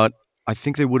 But I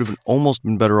think they would have almost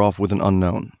been better off with an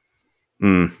unknown,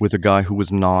 with a guy who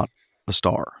was not a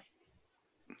star,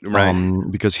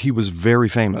 Right. Because he was very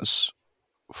famous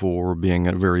for being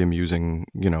a very amusing,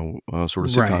 sort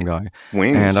of sitcom guy,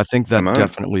 Wings. and I think that Come on.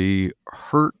 definitely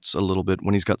hurts a little bit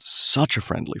when he's got such a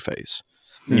friendly face.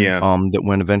 Yeah. That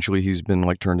when eventually he's been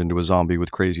like turned into a zombie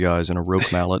with crazy eyes and a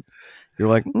rope mallet, you're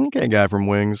like, okay, guy from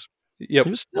Wings. Yep.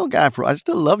 You're still I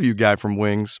still love you, guy from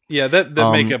Wings. Yeah, that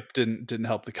makeup didn't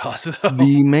help the cause though.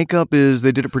 The makeup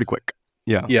they did it pretty quick.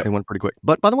 Yeah, Yep. it went pretty quick.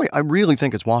 But by the way, I really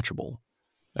think it's watchable.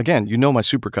 Again, you know my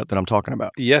supercut that I'm talking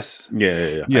about. Yes.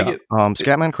 Yeah. Yeah.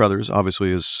 Scatman Crothers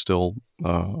obviously is still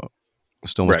Mr.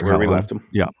 Right where we Howell. left him.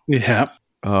 Yeah. Yeah.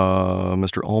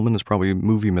 Mr. Ullman is probably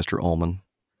movie Mr. Ullman.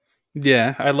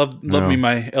 Yeah. I love me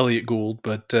my Elliot Gould,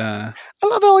 but I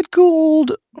love Elliot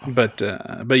Gould. but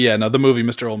yeah, no, the movie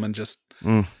Mr. Ullman just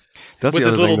That's with the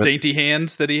his other little thing that- dainty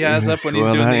hands that he has up when he's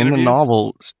Well, doing the in interview. the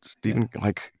novel, Stephen,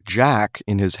 like Jack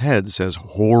in his head says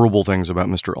horrible things about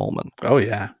Mr. Ullman. Oh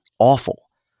yeah. Awful.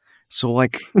 So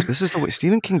like this is the way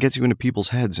Stephen King gets you into people's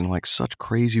heads in like such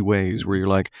crazy ways where you're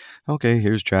like, okay,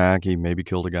 here's Jack. He maybe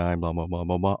killed a guy, blah, blah, blah,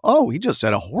 blah, blah. Oh, he just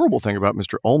said a horrible thing about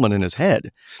Mr. Ullman in his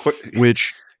head,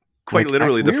 which Quite like,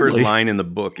 literally, the first weirdly, line in the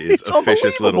book is it's a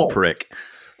vicious little unbelievable. prick.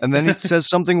 and then it says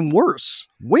something worse,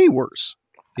 way worse.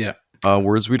 Yeah.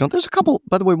 Words we don't. There's a couple.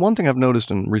 By the way, one thing I've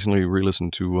noticed and recently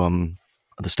re-listened to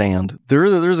The Stand.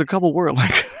 There's a couple words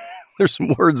like there's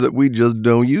some words that we just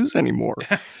don't use anymore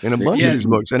in a bunch of these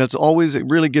books, and it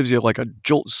really gives you like a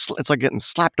jolt. It's like getting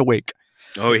slapped awake.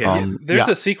 Oh yeah. There's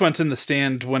a sequence in The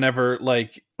Stand whenever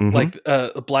like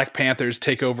Black Panthers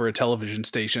take over a television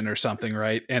station or something,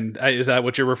 right? And is that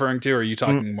what you're referring to, or are you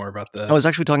talking more about the? I was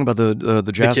actually talking about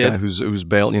the jazz kid? guy who's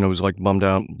bailed, who's like bummed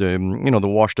out. The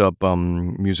washed up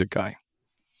music guy,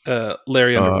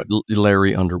 Larry Underwood.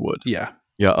 Larry Underwood. Yeah.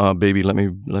 Yeah, baby, let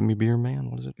me be your man.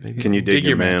 What is it, baby? Can you dig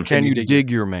your man? Can you dig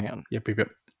your man? Yep.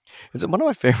 It's one of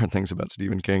my favorite things about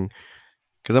Stephen King,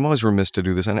 because I'm always remiss to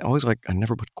do this, and I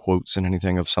never put quotes in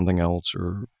anything of something else,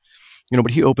 or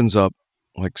but he opens up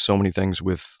like so many things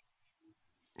with,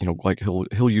 like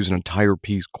he'll use an entire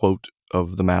piece quote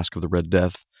of The Mask of the Red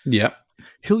Death. Yeah.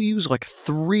 He'll use like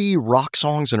 3 rock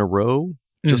songs in a row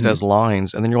just as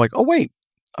lines, and then you're like, oh wait,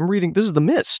 I'm reading. This is The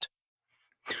Mist.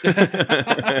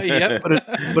 Yep.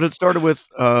 But it started with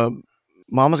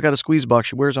Mama's got a squeeze box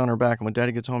she wears on her back, and when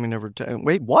Daddy gets home, he never.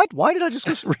 Wait, what? Why did I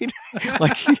just read?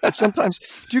 Like sometimes,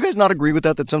 do you guys not agree with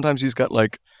that? That sometimes he's got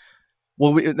like,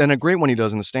 and a great one he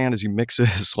does in The Stand is he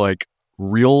mixes like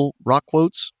real rock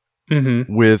quotes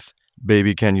with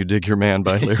 "Baby, Can You Dig Your Man"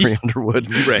 by Larry Underwood.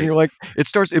 Right. And you're like,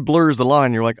 it blurs the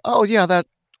line. You're like, oh yeah,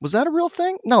 was that a real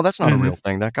thing? No, that's not a real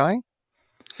thing. That guy.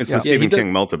 It's the Stephen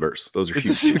King multiverse. Those are It's huge.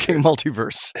 the Stephen King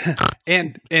multiverse.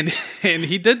 and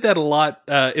he did that a lot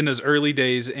in his early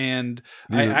days. And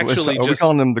Are we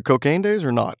calling them the cocaine days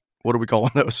or not? What are we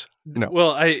calling those?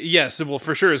 Well, yes, well,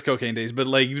 for sure is cocaine days. But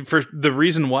like for the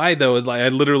reason why though is like I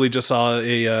literally just saw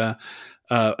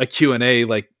a Q&A.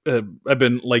 Like I've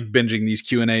been like binging these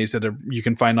Q&As that you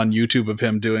can find on YouTube of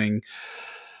him doing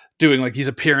like these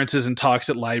appearances and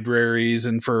talks at libraries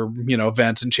and for,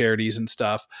 events and charities and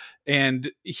stuff. And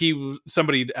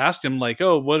somebody asked him like,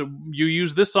 oh, what you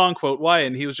use this song quote, why?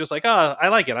 And he was just like, I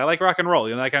like it. I like rock and roll,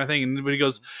 that kind of thing. And he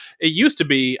goes, it used to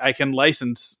be, I can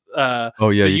license, the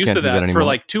use of that for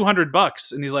like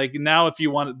 $200. And he's like, now if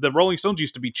you want, the Rolling Stones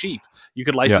used to be cheap. You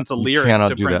could license a lyric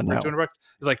to print for $200.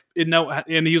 He's like, no.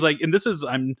 And he was like, and this is,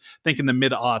 I'm thinking the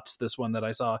mid-aughts, this one that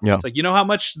I saw. Yeah. It's like, you know how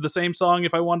much the same song,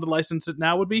 if I wanted to license it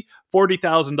now, would be?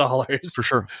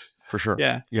 $40,000. For sure.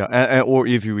 Yeah. Yeah. Or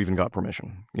if you even got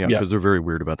permission. Yeah. Because they're very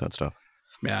weird about that stuff.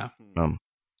 Yeah. I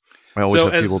always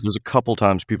have people, there's a couple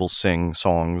times people sing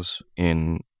songs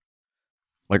in,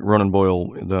 like Ronan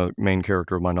Boyle, the main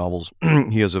character of my novels,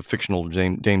 he has a fictional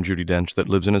Dame Judi Dench that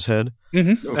lives in his head.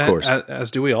 Mm-hmm. Of course. As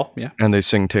do we all, yeah. And they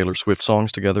sing Taylor Swift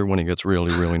songs together when he gets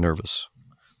really, really nervous.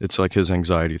 It's like his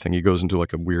anxiety thing. He goes into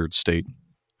like a weird state,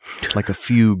 like a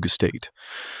fugue state,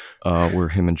 where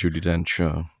him and Judi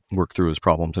Dench work through his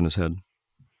problems in his head.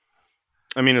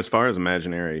 I mean, as far as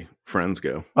imaginary friends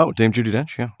go. Oh, Dame Judi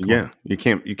Dench, yeah. Yeah, you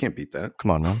can't beat that.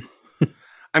 Come on, man.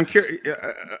 I'm curious.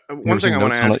 One thing I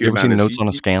want to ask you ever about seen is Notes on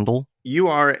a Scandal?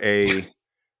 You're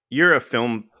a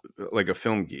film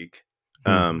geek.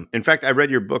 In fact, I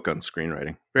read your book on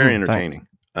screenwriting. Very entertaining.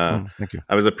 Thank you.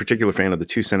 I was a particular fan of the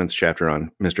 2-sentence chapter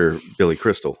on Mr. Billy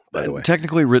Crystal, by the way.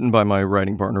 Technically written by my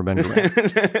writing partner, Ben Grant.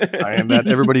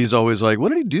 Everybody's always like, what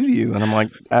did he do to you? And I'm like,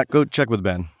 go check with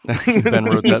Ben. Ben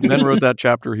wrote that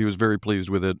chapter. He was very pleased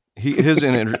with it. His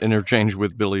interchange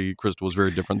with Billy Crystal was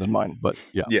very different than mine, but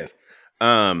yeah. Yes.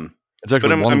 It's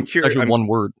actually one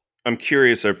word. I'm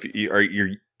curious if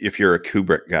you're a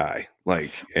Kubrick guy.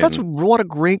 What a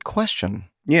great question.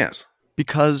 Yes.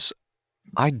 Because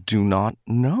I do not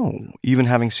know, even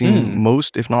having seen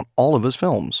most, if not all of his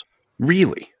films.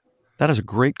 Really? That is a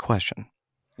great question.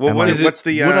 Well, would I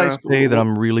say that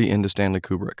I'm really into Stanley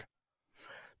Kubrick?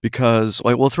 Because,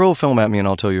 throw a film at me and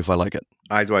I'll tell you if I like it.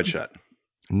 Eyes Wide Shut.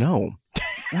 No.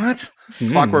 What?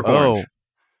 Clockwork Orange.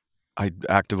 I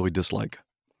actively dislike.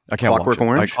 I can't Clockwork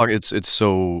watch it. Orange? It's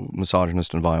so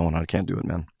misogynist and violent. I can't do it,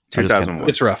 man. 2001.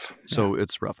 It's rough. So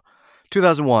it's rough.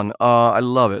 2001. I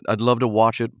love it. I'd love to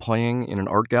watch it playing in an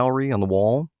art gallery on the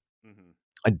wall. Mm-hmm.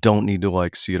 I don't need to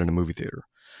see it in a movie theater.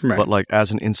 Right. But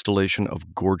as an installation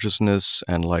of gorgeousness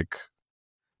and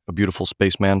a beautiful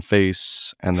spaceman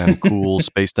face and then cool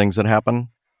space things that happen,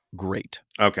 great.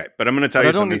 Okay, but I'm going to tell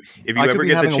you something. If you ever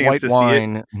get the chance to see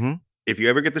it, if you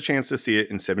ever get the chance to see it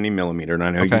in 70 millimeter, and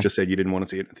I know you just said you didn't want to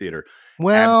see it in theater,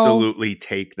 absolutely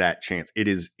take that chance. It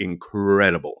is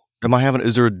incredible.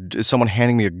 Is someone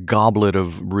handing me a goblet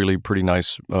of really pretty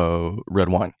nice red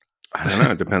wine? I don't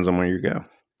know. It depends on where you go.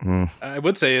 I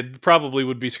would say it probably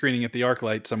would be screening at the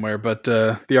ArcLight somewhere, but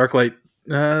the ArcLight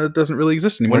doesn't really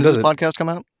exist anymore. When does the podcast come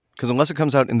out? Because unless it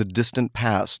comes out in the distant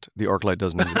past, the ArcLight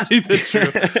doesn't exist. That's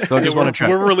true. So I just want to check.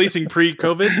 We're releasing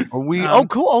pre-COVID. Are we? Oh,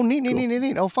 cool. Oh, neat.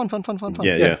 Oh, fun.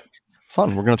 Yeah.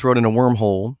 Fun. We're going to throw it in a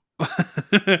wormhole.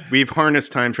 We've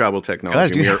harnessed time travel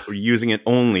technology. We are using it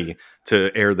only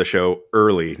to air the show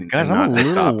early, guys. Not to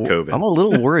stop COVID. I'm a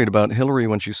little worried about Hillary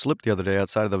when she slipped the other day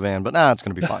outside of the van, but it's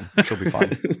going to be fine. She'll be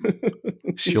fine.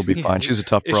 She'll be fine. She's a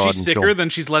tough broad. Is she sicker than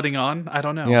she's letting on? I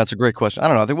don't know. Yeah, it's a great question. I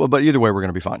don't know. But either way, we're going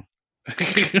to be fine.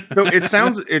 So it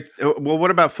sounds. Well,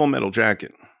 what about Full Metal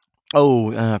Jacket?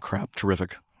 Oh, crap!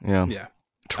 Terrific. Yeah.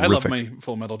 Terrific. I love my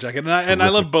Full Metal Jacket, and I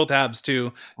love both halves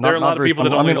too. There are a lot of people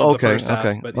that only love the first half.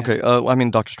 But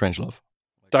Dr. Strangelove.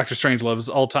 Dr. Strangelove's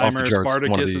all-timer.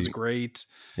 Spartacus is great.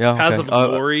 Yeah, Paths of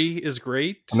Glory is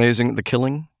great. Amazing. The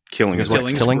Killing is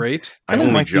great. I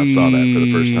only just saw that for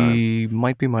the first time.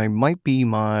 Might be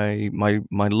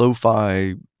my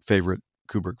lo-fi favorite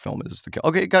Kubrick film is the.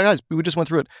 Okay, guys, we just went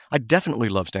through it. I definitely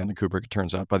love Stanley Kubrick. It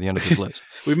turns out by the end of his list,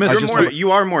 we missed.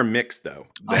 You are more mixed though.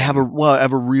 I have a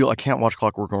real. I can't watch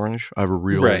Clockwork Orange. I have a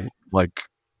real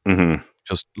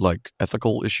just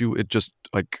ethical issue. It just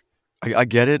I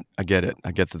get it. I get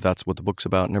that that's what the book's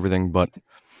about and everything, but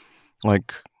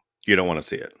you don't want to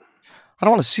see it. I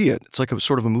don't want to see it. It's like a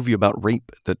sort of a movie about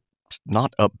rape that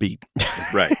not upbeat.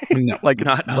 Right. No, Like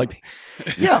it's Not like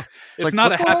yeah, it's like,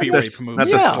 not what's a going on happy here? rape That's movie. not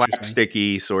the Yeah.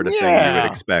 slapsticky sort of thing you would Yeah.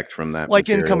 expect from that Like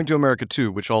in material. Coming to America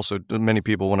 2, which also many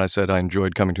people, when I said I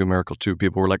enjoyed Coming to America 2,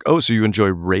 people were like, "Oh, so you enjoy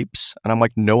rapes?" And I'm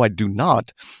like, "No, I do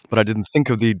not." But I didn't think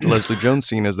of the Leslie Jones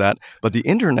scene as that. But the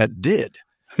internet did.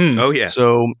 Oh, yes.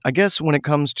 So I guess when it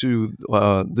comes to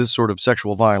this sort of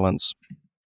sexual violence,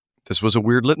 this was a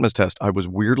weird litmus test. I was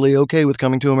weirdly okay with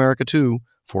Coming to America 2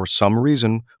 for some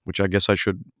reason, which I guess I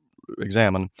should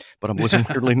examine, but I was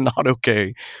weirdly not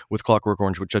okay with Clockwork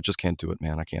Orange, which I just can't do it,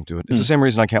 man. I can't do it. It's the same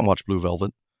reason I can't watch Blue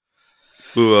Velvet.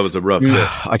 Blue Velvet's a rough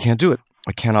fit. I can't do it.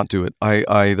 I cannot do it.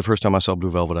 I the first time I saw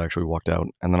Blue Velvet, I actually walked out,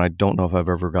 and then I don't know if I've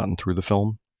ever gotten through the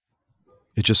film.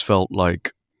 It just felt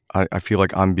like I feel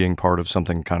like I'm being part of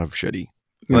something kind of shitty.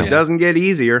 Well, it doesn't get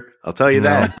easier. I'll tell you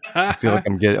that. I feel like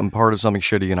I'm part of something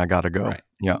shitty, and I gotta go. Right.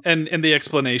 Yeah. And the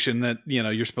explanation that,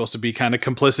 you're supposed to be kind of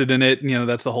complicit in it,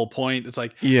 that's the whole point. It's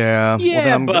like, Yeah.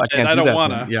 Yeah, well, but I don't that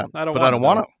wanna. then. Yeah. I don't but I don't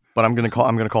wanna, want to. But I'm gonna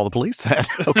call the police then.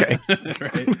 Okay.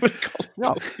 right.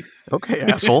 No. Okay,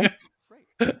 asshole.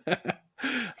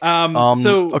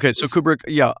 So Kubrick,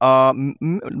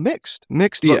 mixed,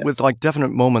 Yeah. but with like definite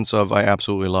moments of I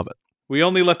absolutely love it. we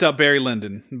only left out Barry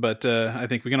Lyndon, but I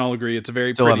think we can all agree it's a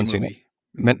very Still pretty haven't seen movie.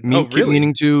 Keep Really?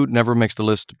 meaning to, never makes the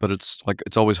list, but it's like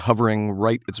it's always hovering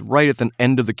right. It's right at the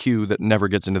end of the queue that never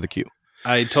gets into the queue.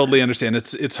 I totally understand.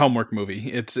 It's homework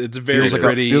movie. It's very Feels like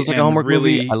pretty. feels like a and homework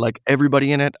really, movie. I like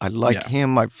everybody in it. I like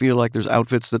him. I feel like there's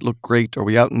outfits that look great. Are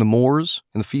we out in the moors,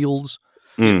 in the fields?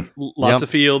 lots of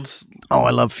fields. Oh,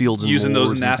 I love fields and using those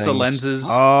moors and NASA things. lenses.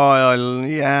 Oh,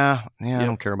 yeah. I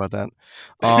don't care about that.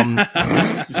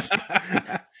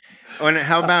 And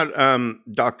how about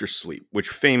Dr. Sleep, which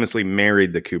famously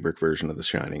married the Kubrick version of The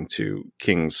Shining to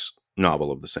King's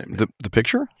novel of the same name? The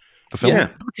picture? The film? Yeah.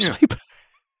 Dr. Sleep?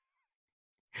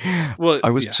 Well, I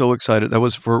was so excited. That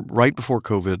was for right before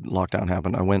COVID lockdown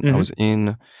happened. I was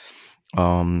in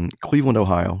Cleveland,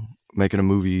 Ohio, making a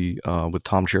movie with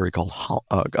Tom Cherry called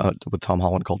with Tom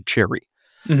Holland called Cherry.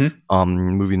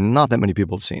 Movie not that many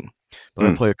people have seen, but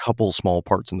I play a couple small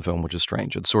parts in the film, which is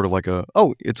strange. It's sort of like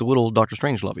it's a little Doctor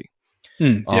Strange lovey.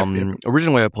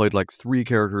 Originally I played like 3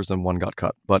 characters and 1 got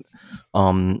cut, but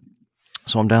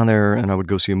so I'm down there and I would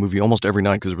go see a movie almost every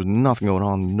night because there was nothing going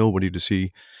on, nobody to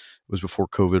see. It was before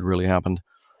COVID really happened,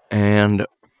 and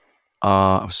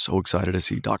I was so excited to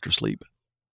see Dr. Sleep.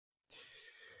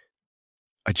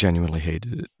 I genuinely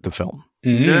hated the film.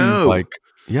 No.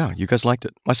 You guys liked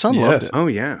it. My son loved it. Oh,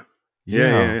 yeah.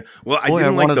 Yeah. Well, I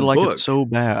didn't wanted like the to book. like it so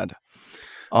bad.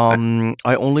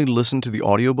 I only listened to the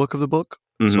audiobook of the book,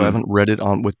 so I haven't read it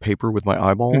with paper with my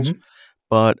eyeballs,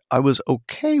 but I was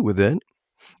okay with it.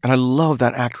 And I love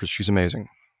that actress. She's amazing.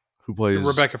 Who plays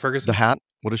Rebecca Ferguson? The Hat?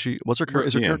 What is she? What's her character?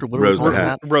 Is her character? What Rose do we the call her?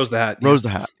 Hat. Rose the Hat. Rose the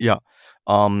Hat. Yeah.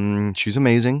 She's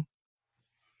amazing.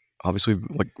 Obviously,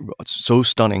 like it's so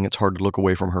stunning. It's hard to look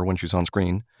away from her when she's on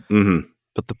screen.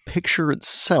 But the picture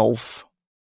itself,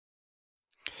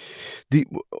 I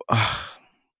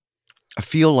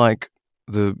feel like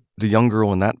the young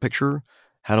girl in that picture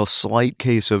had a slight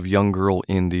case of young girl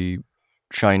in the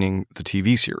Shining, the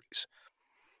TV series.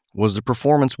 Was the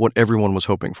performance what everyone was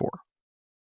hoping for?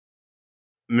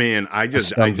 Man, I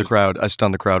stunned the crowd. I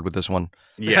stunned the crowd with this one.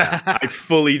 Yeah, I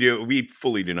fully do. We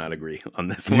fully do not agree on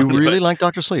this one. You really like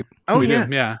Dr. Sleep? Oh, We yeah.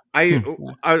 do, yeah.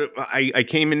 I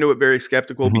came into it very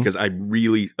skeptical because I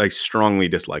strongly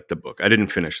disliked the book. I didn't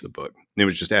finish the book. It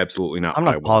was just absolutely not. I'm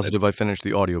what not I positive I finished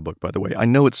the audiobook, by the way. I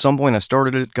know at some point I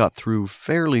started it, got through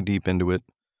fairly deep into it.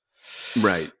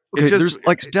 Right. Okay, there's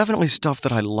definitely stuff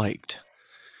that I liked.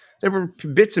 There were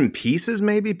bits and pieces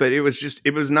maybe, but it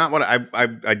was not what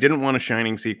I didn't want a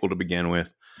Shining sequel to begin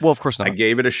with. Well, of course not. I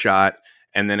gave it a shot,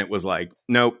 and then it was like,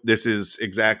 nope, this is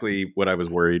exactly what I was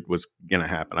worried was going to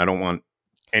happen. I don't want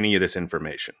any of this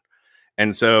information.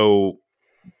 And so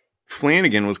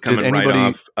Flanagan was coming right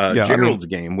off Gerald's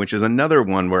Game, which is another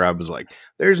one where I was like,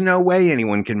 there's no way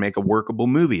anyone can make a workable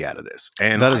movie out of this.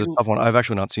 And that is a tough one. I've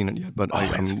actually not seen it yet, but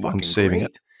I'm saving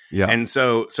it. Yeah. And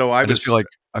so I just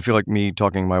feel like me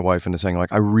talking to my wife into saying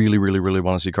like, I really, really, really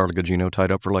want to see Carla Gugino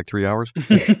tied up for like 3 hours.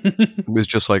 It was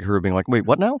just like her being like, wait,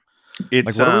 what now?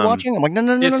 It's like, what are we watching? I'm like, no,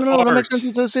 that makes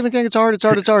sense. It's Stephen King. It's hard.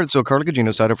 So Carla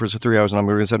Gugino's tied up for 3 hours, and I'm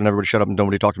going to say, everybody shut up and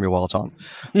nobody talk to me while it's on.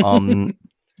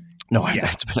 No,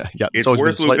 it's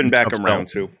worth looping back around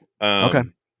to. Okay.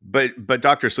 But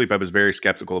Dr. Sleep, I was very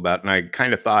skeptical about, and I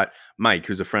kind of thought Mike,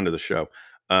 who's a friend of the show,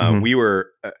 we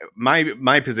were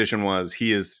my position was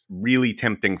he is really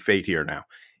tempting fate here now.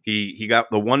 He got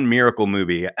the one miracle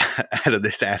movie out of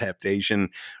this adaptation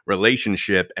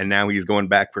relationship, and now he's going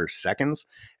back for seconds.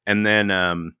 And then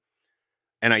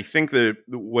And I think that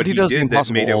what But he does the did that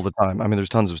impossible made him, all the time. I mean, there's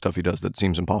tons of stuff he does that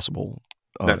seems impossible.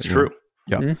 that's you know.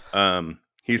 true. Yeah.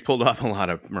 He's pulled off a lot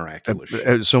of miraculous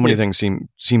shit. So many things seem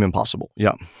impossible.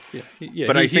 Yeah. Yeah,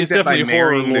 But I think he's that by definitely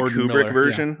horror marrying the Lord Kubrick Miller,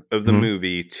 version of the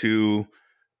movie to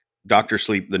Dr.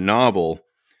 Sleep, the novel,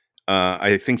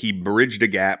 I think he bridged a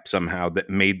gap somehow that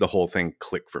made the whole thing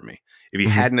click for me. If he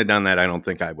hadn't have done that, I don't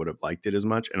think I would have liked it as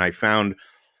much. And I found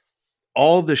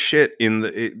all the shit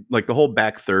in like the whole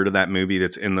back third of that movie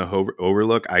that's in the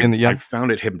Overlook. I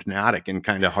found it hypnotic and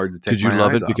kind of hard to take. Did you my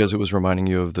love eyes it because off it was reminding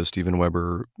you of the Steven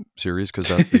Weber series? Because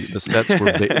the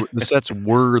sets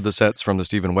were the sets from the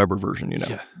Steven Weber version.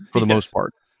 For the most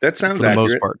part. That sounds for the accurate.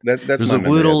 most part. That's There's my a memory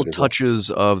of little it as well.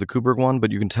 touches of the Kubrick one,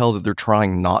 but you can tell that they're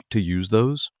trying not to use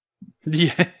those.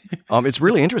 Yeah. It's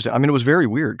really interesting. I mean, it was very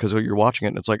weird because you're watching it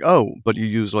and it's like, oh, but you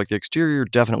use like the exterior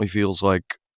definitely feels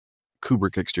like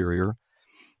Kubrick exterior.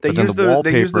 They use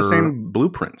the same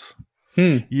blueprints.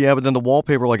 Yeah, but then the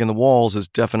wallpaper, like in the walls, is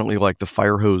definitely like the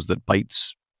fire hose that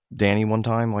bites Danny one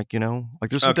time. Like, like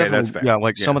there's some that's fair. Yeah,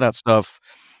 like some of that stuff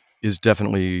is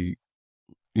definitely,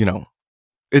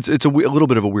 it's a little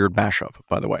bit of a weird mashup,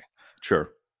 by the way.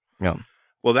 Sure. Yeah.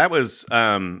 Well, that was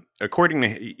according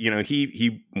to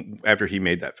he after he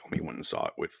made that film, he went and saw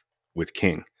it with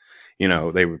King.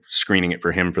 They were screening it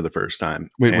for him for the first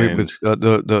time. Wait,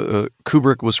 the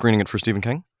Kubrick was screening it for Stephen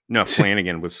King? No,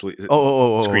 Flanagan was screening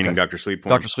okay. Dr. Sleep.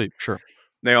 Dr. Sleep, sure.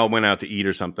 They all went out to eat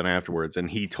or something afterwards,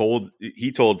 and he told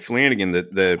Flanagan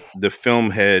that the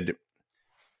film had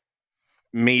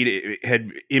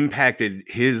impacted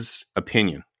his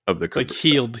opinion of the Kubrick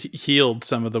like healed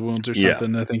some of the wounds or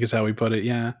something. I think is how he put it.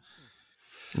 Yeah,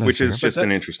 which is just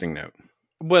an interesting note.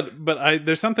 But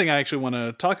there's something I actually want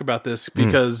to talk about this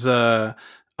because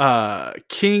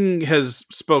King has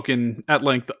spoken at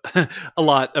length a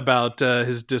lot about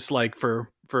his dislike for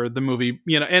the movie,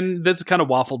 and this is kind of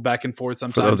waffled back and forth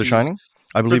sometimes. For The Shining?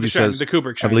 I believe he says the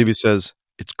Kubrick Shining. I believe he says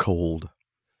it's cold.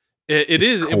 It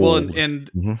is cold. well, and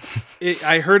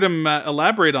I heard him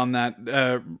elaborate on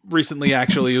that recently.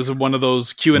 Actually, it was one of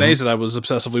those Q&As that I was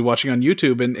obsessively watching on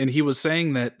YouTube, and he was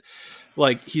saying that,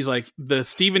 like, he's like, the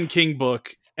Stephen King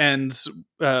book ends,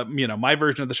 my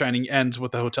version of The Shining ends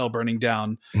with the hotel burning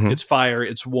down. It's fire,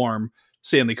 it's warm.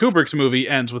 Stanley Kubrick's movie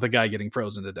ends with a guy getting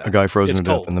frozen to death. A guy frozen to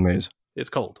cold. death in the maze. It's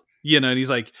cold. And he's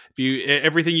like,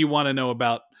 everything you want to know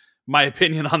about my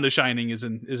opinion on The Shining is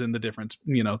in the difference,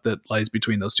 that lies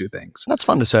between those two things. That's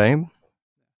fun to say.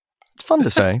 It's fun to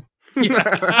say.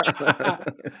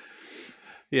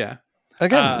 Yeah.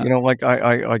 Again,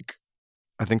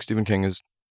 I think Stephen King is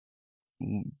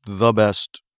the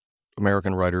best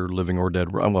American writer, living or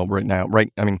dead. Well, right now,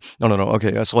 right? I mean, no.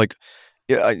 Okay, that's like,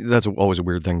 that's always a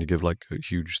weird thing to give like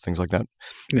huge things like that,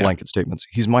 blanket statements.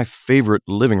 He's my favorite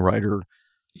living writer.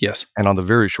 Yes, and on the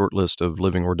very short list of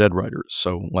living or dead writers.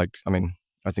 So, like, I mean,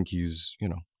 I think he's,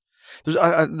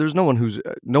 there's no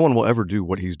one will ever do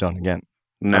what he's done again.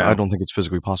 No, I don't think it's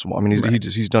physically possible. I mean,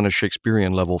 he's done a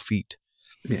Shakespearean level feat.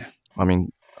 Yeah, I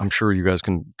mean, I'm sure you guys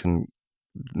can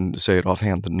say it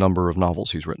offhand, the number of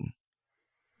novels he's written.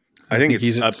 I think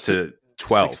it's up to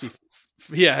 12.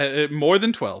 60, more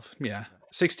than 12. Yeah.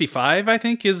 65, I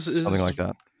think, is something like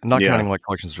that. And not counting like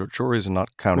collections of short stories, and not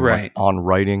counting like On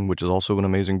Writing, which is also an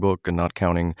amazing book, and not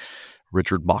counting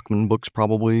Richard Bachman books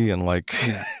probably, and like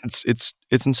it's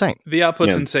insane. The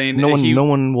output's insane. No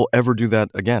one will ever do that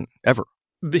again, ever.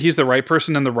 He's the right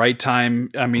person in the right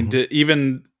time. I mean,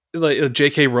 even like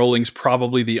J.K. Rowling's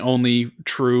probably the only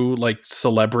true like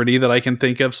celebrity that I can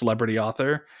think of, celebrity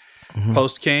author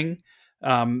post King.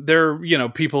 There are,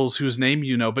 people whose name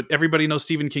but everybody knows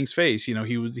Stephen King's face.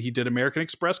 He did American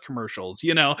Express commercials.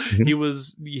 He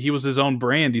was his own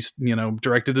brand. He's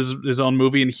directed his own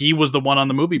movie, and he was the one on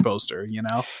the movie poster.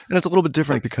 And it's a little bit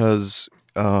different because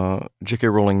J.K.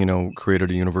 Rowling, created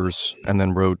a universe and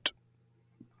then wrote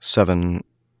 7,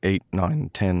 8, 9,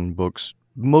 10 books,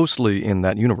 mostly in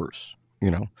that universe.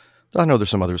 I know there's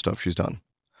some other stuff she's done,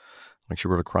 like she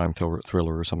wrote a crime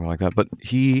thriller or something like that, but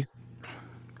he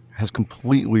has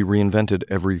completely reinvented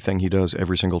everything he does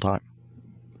every single time.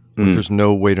 Like, there's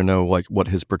no way to know like what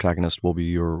his protagonist will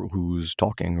be or who's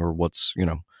talking or what's,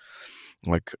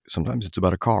 like sometimes it's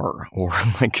about a car or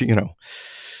like,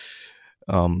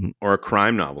 or a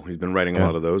crime novel. He's been writing a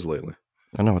lot of those lately.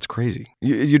 I know, it's crazy.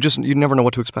 You never know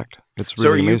what to expect. It's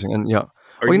really amazing. And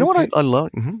well, what I love?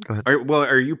 Go ahead.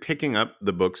 Are you picking up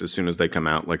the books as soon as they come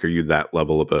out? Like, are you that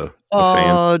level of a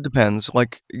fan? Depends.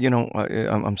 Like,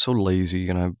 I'm so lazy,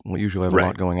 and I usually have a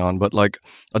lot going on. But like,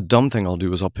 a dumb thing I'll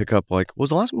do is I'll pick up like, was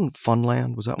the last one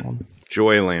Funland? Was that one?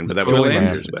 Joyland, but that was like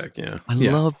years back. Yeah, I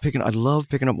love picking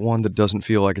up one that doesn't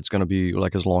feel like it's going to be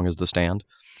like as long as The Stand.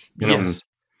 Yes.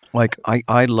 Like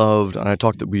I loved, and I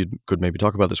talked that we could maybe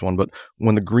talk about this one, but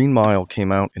when the Green Mile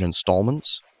came out in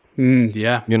installments,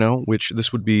 Yeah. which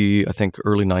this would be, I think,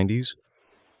 early 90s.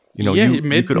 Yeah,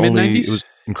 You could only, it 90s. was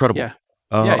incredible. Yeah.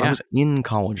 Yeah. I was in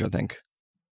college, I think,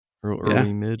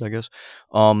 early mid, I guess.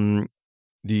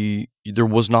 There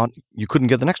was not, you couldn't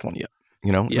get the next one yet.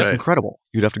 It was Right. incredible.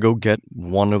 You'd have to go get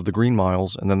one of the Green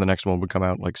Miles, and then the next one would come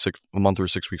out like a month or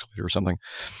 6 weeks later or something.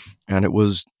 And it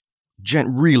was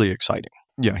really exciting.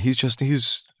 Yeah,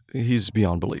 he's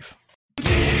beyond belief.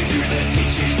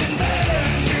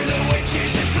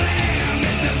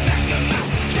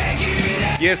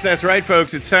 Yes, that's right,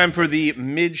 folks. It's time for the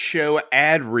mid-show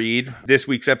ad read. This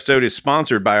week's episode is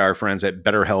sponsored by our friends at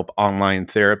BetterHelp Online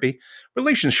Therapy.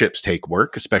 Relationships take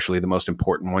work, especially the most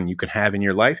important one you can have in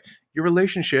your life. Your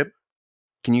relationship.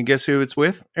 Can you guess who it's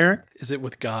with, Eric? Is it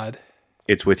with God?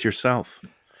 It's with yourself.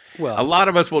 Well, a lot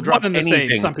of us will drop one and the anything.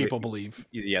 same, some people believe.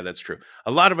 Yeah, that's true.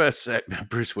 A lot of us,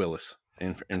 Bruce Willis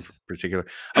in particular,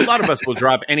 a lot of us will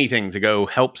drop anything to go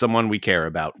help someone we care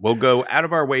about. We'll go out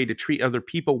of our way to treat other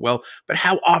people well, but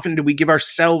how often do we give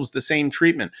ourselves the same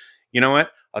treatment? You know what?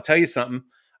 I'll tell you something.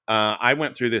 I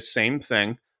went through this same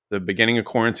thing. The beginning of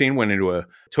quarantine went into a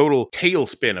total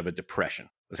tailspin of a depression.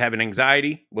 I was having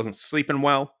anxiety, wasn't sleeping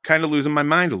well, kind of losing my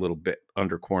mind a little bit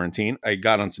under quarantine. I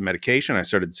got on some medication. I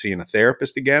started seeing a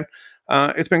therapist again.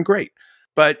 It's been great.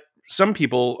 But some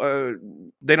people,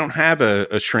 they don't have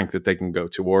a shrink that they can go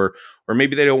to, or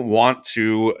maybe they don't want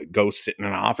to go sit in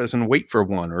an office and wait for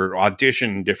one, or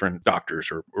audition different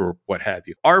doctors or what have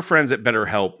you. Our friends at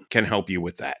BetterHelp can help you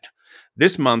with that.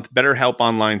 This month, BetterHelp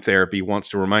Online Therapy wants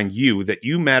to remind you that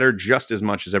you matter just as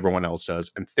much as everyone else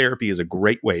does, and therapy is a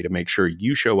great way to make sure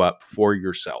you show up for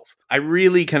yourself. I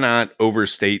really cannot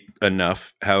overstate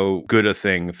enough how good a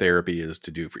thing therapy is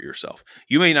to do for yourself.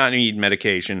 You may not need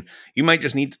medication. You might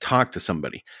just need to talk to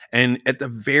somebody. And at the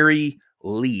very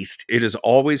least, it is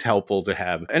always helpful to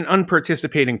have an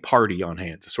unparticipating party on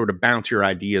hand to sort of bounce your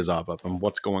ideas off of and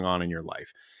what's going on in your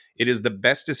life. It is the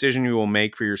best decision you will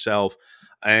make for yourself.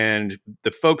 And the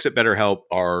folks at BetterHelp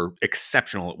are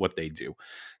exceptional at what they do.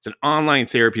 It's an online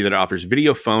therapy that offers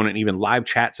video, phone, and even live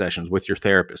chat sessions with your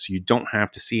therapist. So you don't have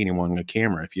to see anyone on a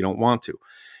camera if you don't want to.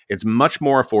 It's much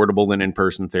more affordable than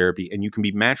in-person therapy, and you can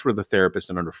be matched with a therapist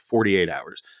in under 48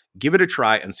 hours. Give it a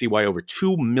try and see why over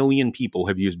 2 million people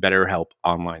have used BetterHelp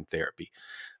Online Therapy.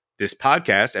 This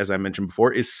podcast, as I mentioned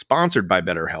before, is sponsored by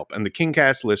BetterHelp, and the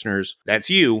KingCast listeners, that's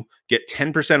you, get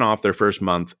 10% off their first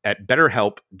month at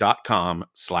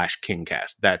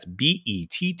betterhelp.com/KingCast. That's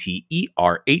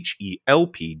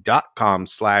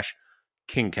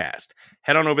BetterHelp.com/KingCast.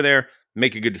 Head on over there,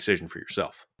 make a good decision for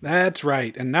yourself. That's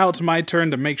right. And now it's my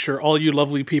turn to make sure all you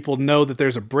lovely people know that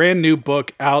there's a brand new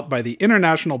book out by the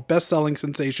international best-selling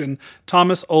sensation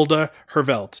Thomas Olde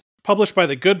Hervelt, published by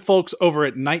the good folks over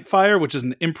at Nightfire, which is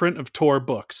an imprint of Tor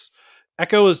Books.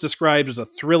 Echo is described as a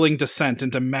thrilling descent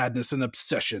into madness and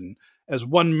obsession, as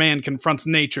one man confronts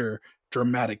nature,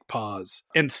 dramatic pause,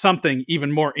 and something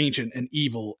even more ancient and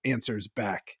evil answers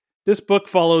back. This book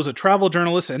follows a travel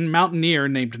journalist and mountaineer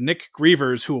named Nick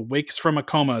Grievers who awakes from a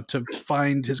coma to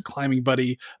find his climbing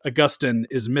buddy Augustin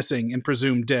is missing and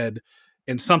presumed dead,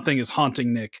 and something is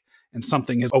haunting Nick, and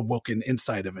something has awoken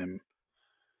inside of him.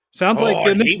 Sounds like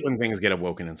I hate when things get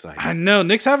awoken inside. I know.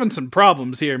 Nick's having some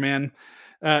problems here, man.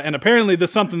 And apparently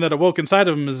this something that awoke inside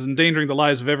of him is endangering the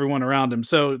lives of everyone around him.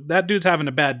 So that dude's having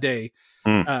a bad day,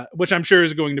 which I'm sure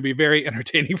is going to be very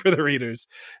entertaining for the readers.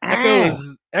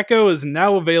 Echo is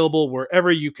now available wherever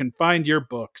you can find your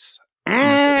books. All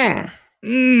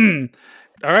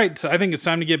right. So I think it's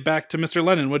time to get back to Mr.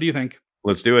 Lennon. What do you think?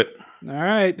 Let's do it. All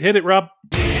right. Hit it, Rob.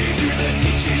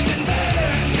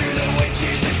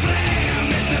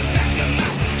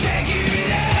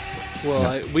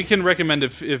 Well, we can recommend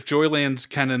if Joyland's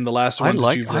kind of in the last one. I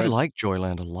like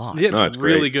Joyland a lot. Yeah, it's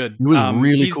really good. It was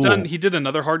really cool. He did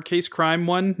another hard case crime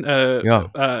one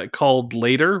called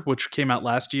Later, which came out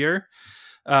last year.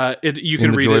 You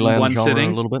can read it in one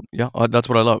sitting. A little bit. Yeah, that's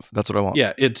what I love. That's what I want.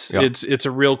 Yeah, it's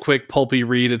a real quick pulpy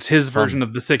read. It's his version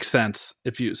of The Sixth Sense.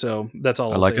 So that's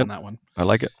all I'll say on that one. I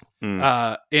like it. And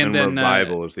then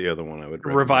Revival is the other one I would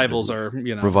recommend. Revivals are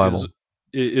Revival.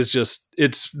 Is just,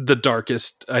 it's the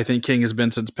darkest I think King has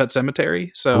been since Pet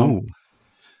Sematary. So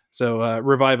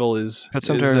Revival is Pet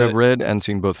Sematary. I've read and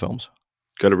seen both films.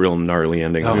 Got a real gnarly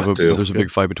ending. There's a big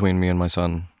fight between me and my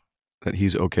son that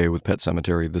he's okay with Pet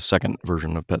Sematary, the second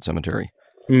version of Pet Sematary.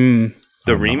 The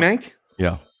remake?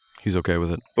 Yeah, he's okay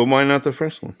with it. But why not the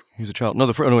first one? He's a child. No,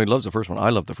 he loves the first one. I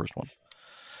love the first one.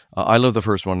 I love the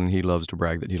first one, and he loves to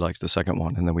brag that he likes the second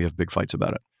one, and then we have big fights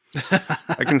about it.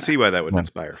 I can see why that would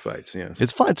inspire fights. Yes,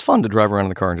 it's fun. It's fun to drive around in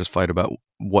the car and just fight about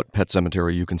what Pet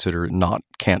Sematary you consider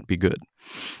can't be good.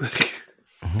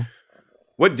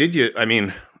 What did you? I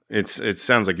mean, it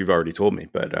sounds like you've already told me,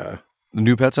 but The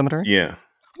new Pet Sematary? yeah,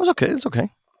 It was okay. It's okay.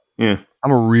 yeah.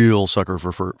 I'm a real sucker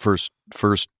for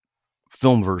first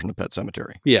film version of Pet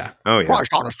Sematary. Yeah. Oh yeah.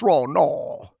 Christ on his throne,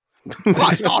 no.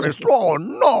 Christ on his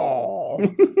throne, no.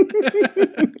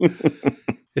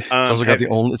 It's also got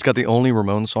the only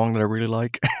Ramones song that I really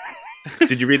like.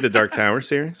 Did you read the Dark Tower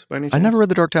series by any chance? I never read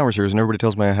the Dark Tower series, and everybody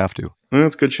tells me I have to. Well,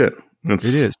 that's good shit. It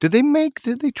is. Did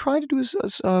they try to do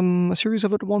a series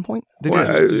of it at one point? They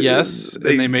did. Yes,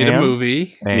 and they made a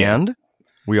movie. And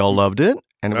we all loved it,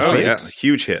 and it was great. Yeah,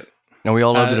 huge hit. And we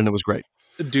all loved it, and it was great.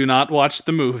 Do not watch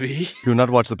the movie. Do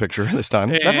not watch the picture this time.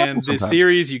 That And happens the sometimes.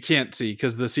 series you can't see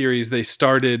because the series they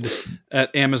started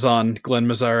at Amazon. Glenn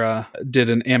Mazzara did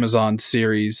an Amazon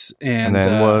series, And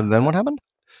then what happened?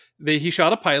 he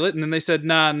shot a pilot, and then they said,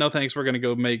 "Nah, no thanks. We're going to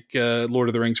go make Lord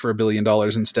of the Rings for $1 billion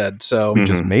instead." So We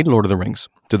just made Lord of the Rings.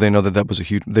 Did they know that was a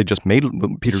huge? They just made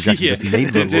Peter Jackson. Yeah. Just made Lord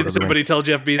of the Did Rings. somebody tell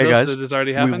Jeff Bezos Hey guys, that it's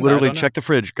already happened? we literally I don't know. checked the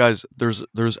fridge, guys. There's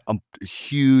a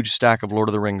huge stack of Lord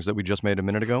of the Rings that we just made a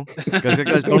minute ago.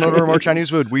 guys, don't order more Chinese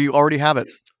food. We already have it.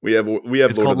 We have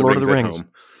It's called Lord of the Rings. at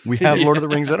home. We have Lord of the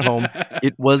Rings at home.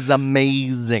 It was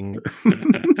amazing.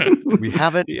 We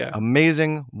have it. Yeah.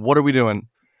 Amazing. What are we doing?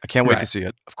 I can't wait Right. to see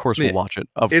it. Of course, we'll Yeah. watch it.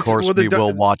 Of It's- course, well, the we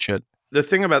will watch it. The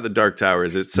thing about the Dark Tower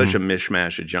is it's such a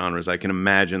mishmash of genres. I can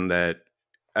imagine that.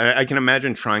 I can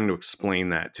imagine trying to explain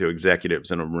that to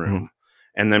executives in a room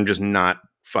and them just not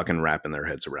fucking wrapping their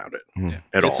heads around it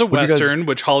at It's all. a Western,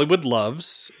 which Hollywood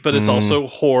loves, but it's also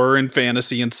horror and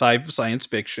fantasy and science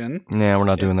fiction. Yeah, we're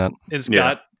not doing that. It's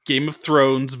got Game of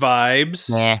Thrones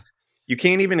vibes You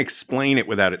can't even explain it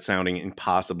without it sounding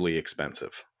impossibly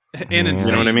expensive. and insane.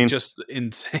 You know what I mean? Just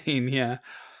insane, yeah.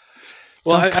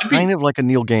 Well, Well, it's kind of like a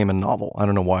Neil Gaiman novel. I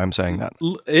don't know why I'm saying that.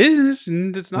 it's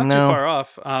not No. too far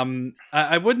off.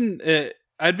 I wouldn't.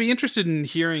 I'd be interested in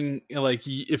hearing like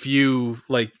if you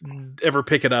like ever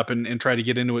pick it up and try to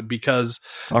get into it because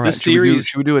All right, the series.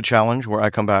 should we do a challenge where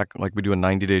I come back? Like we do a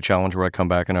 90-day challenge where I come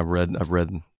back and I've read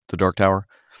The Dark Tower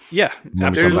Yeah, There's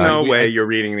absolutely. There's no We- way you're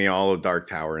reading the all of Dark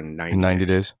Tower in 90, in 90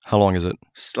 days. How long is it?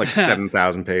 It's like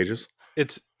 7,000 pages.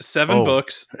 It's 7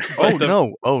 books. Oh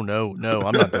no! I'm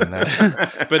not doing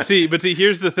that. But see,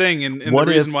 here's the thing, and the What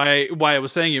reason why I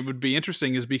was saying it would be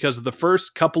interesting is because the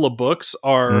first couple of books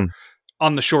are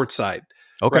on the short side.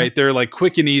 Okay. Right, they're like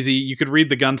quick and easy. You could read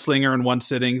The Gunslinger in one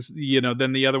sitting.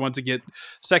 Then the other ones that get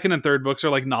second and third books are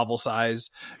like novel size,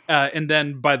 and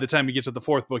then by the time you get to the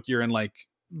fourth book, you're in like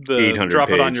the 800 drop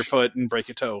it on page. your foot and break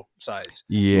a toe size.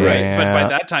 Yeah. Right, but by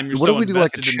that time you're What so if we do like a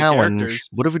invested in the challenge? characters.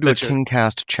 What if we do a that you're-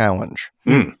 KingCast challenge?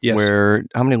 Yes, Where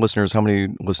how many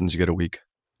listens you get a week?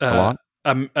 A lot.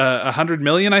 100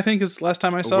 million, I think, is last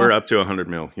time I saw. We're up to 100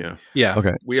 mil. Yeah. Yeah.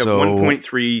 Okay. We have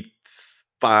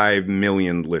 1.35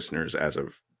 million listeners as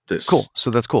of this. Cool. So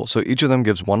that's cool. So each of them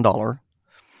gives $1.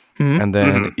 Mhm. And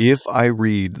then if I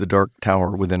read The Dark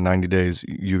Tower within 90 days,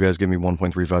 you guys give me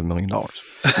 $1.35 million.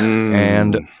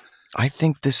 And I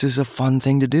think this is a fun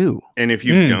thing to do. And if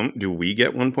you don't, do we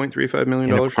get $1.35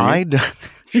 million And if from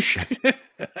you? Shit.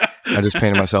 I just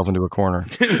painted myself into a corner.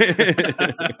 See,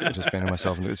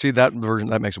 that version,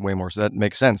 that makes way more. So that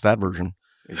makes sense, that version.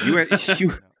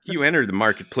 You entered the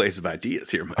marketplace of ideas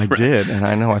here, my I friend. did. And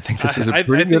I know, I think this is a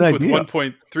pretty I good think idea. with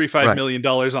 $1.35 million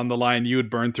on the line, you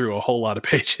would burn through a whole lot of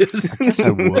pages. Yes,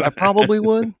 I would. I probably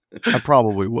would.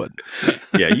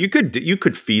 Yeah, you could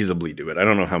feasibly do it. I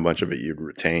don't know how much of it you'd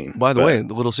retain. By the but- way,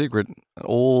 the little secret, an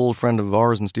old friend of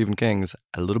ours and Stephen King's,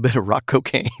 a little bit of rock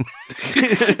cocaine.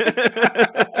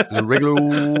 The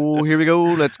regular, here we go.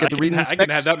 Let's get the reading I specs. can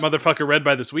have that motherfucker read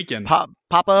by this weekend.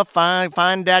 Papa,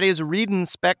 find Daddy's reading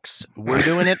specs. We're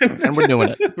doing it, and we're doing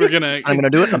it. We're gonna. I'm going to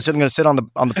do it. I'm going to sit on the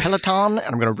Peloton, and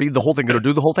I'm going to read the whole thing. Going to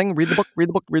do the whole thing. Read the book.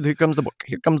 Here comes the book.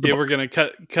 Yeah, we're gonna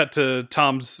cut to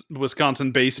Tom's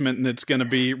Wisconsin basement, and it's gonna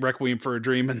be Requiem for a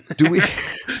Dream. And Do we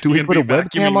you're put a gonna be vacuuming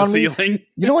webcam on the me? ceiling?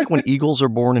 You know, like when eagles are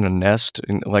born in a nest,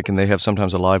 and they have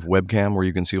sometimes a live webcam where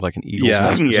you can see like an eagle's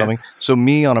nest or Yeah. something. So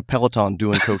me on a Peloton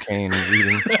doing cocaine and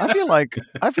reading. I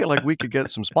feel like we could get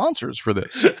some sponsors for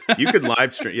this. You could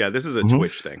live stream. Yeah, this is a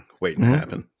Twitch thing waiting to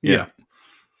happen. Yeah.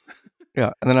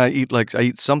 Yeah, and then I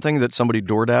eat something that somebody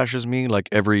DoorDashes me like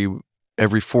every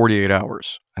 48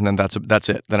 hours, and then that's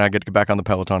it. Then I get to get back on the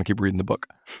Peloton and keep reading the book.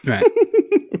 Right.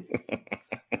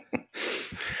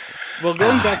 Well,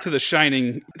 going back to The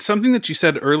Shining, something that you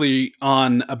said early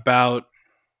on about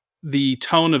the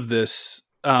tone of this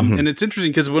And it's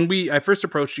interesting because when I first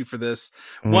approached you for this,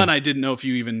 one, I didn't know if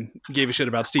you even gave a shit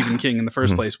about Stephen King in the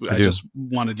first place. I just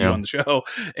wanted you on the show,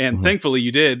 and thankfully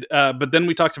you did. But then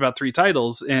we talked about 3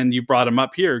 titles, and you brought them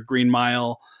up here: Green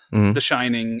Mile, The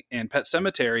Shining, and Pet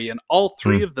Sematary, and all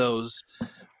 3 of those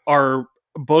are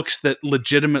books that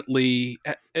legitimately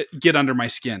get under my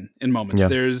skin in moments.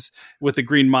 There's with the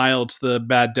Green Mile, it's the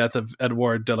Bad Death of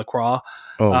Edouard Delacroix.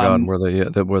 Oh God,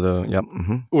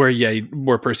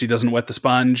 where Percy doesn't wet the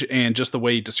sponge, and just the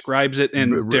way he describes it,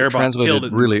 and Darabont killed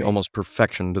it. Really, almost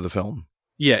perfection to the film.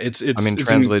 Yeah, it's. I mean, it's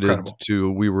translated incredible.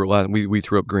 To we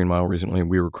threw up Green Mile recently, and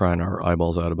we were crying our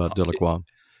eyeballs out about Delacroix.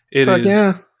 It is.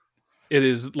 Yeah. It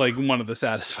is like one of the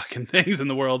saddest fucking things in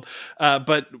the world.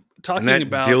 But talking and that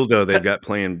about dildo they've got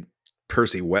playing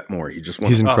Percy Wetmore, he's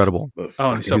incredible. He's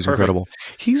perfect. Incredible.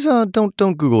 He's don't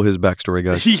Google his backstory,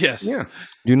 guys. Yes. Yeah.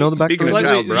 Do you know the backstory?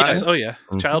 Child Bride. Yes. Oh yeah.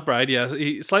 Child Bride. Yes.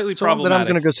 He slightly problematic. Then I'm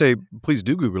going to go say, please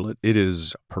do Google it. It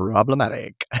is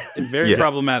problematic. Very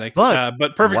problematic.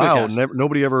 But perfectly cast.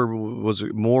 Nobody ever was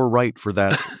more right for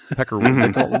that Peckerwood.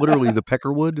 They call it literally the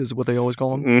Peckerwood is what they always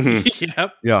call him.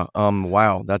 Yep. Yeah.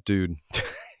 Wow. That dude.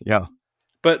 Yeah.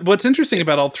 But what's interesting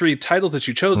about all 3 titles that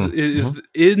you chose is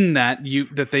in that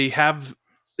they have,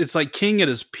 it's like King at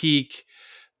his peak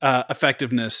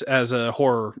effectiveness as a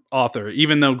horror author,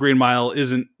 even though Green Mile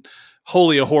isn't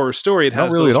wholly a horror story. It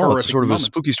has not really those at all. horrific It's sort of moments. a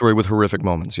spooky story with horrific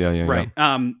moments. Yeah. Right.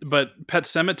 But Pet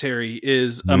Sematary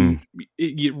is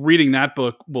reading that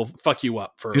book will fuck you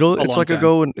up for a long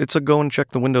time. It's a go and check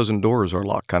the windows and doors are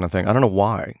locked kind of thing. I don't know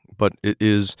why, but it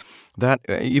is that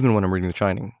even when I'm reading The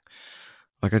Shining.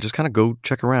 Like I just kind of go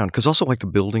check around because also like the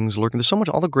buildings lurking. There's so much,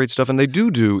 all the great stuff, and they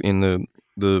do in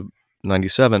the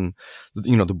 97,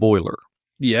 the boiler.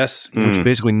 Yes, which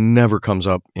basically never comes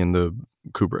up in the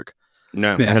Kubrick.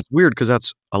 No, and it's weird because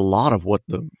that's a lot of what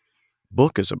the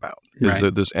book is about.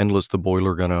 Is this endless the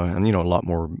boiler and a lot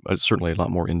more, certainly a lot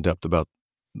more in depth about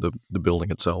the building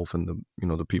itself and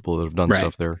the people that have done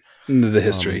stuff there, the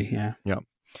history. Yeah.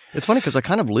 It's funny because I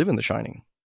kind of live in The Shining.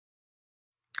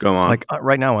 Go on. Like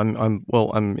right now, I'm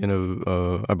in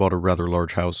I bought a rather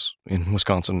large house in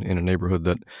Wisconsin in a neighborhood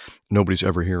that nobody's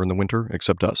ever here in the winter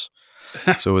except us.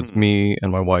 So it's me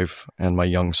and my wife and my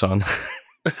young son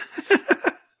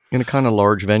in a kind of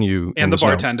large venue. And the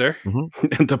bartender.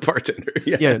 And the bartender.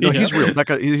 Yeah. No, he's real. That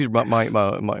guy,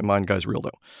 my guy's real though.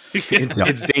 It's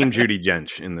Dame Judi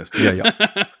Dench in this. Yeah.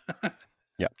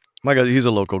 My guy, he's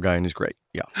a local guy and he's great.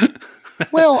 Yeah.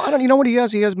 Well, I don't. You know what he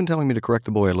has? He has been telling me to correct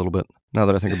the boy a little bit. Now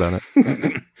that I think about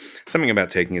it, something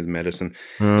about taking his medicine.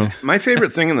 My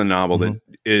favorite thing in the novel that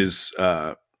is,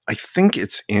 I think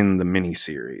it's in the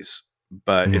miniseries,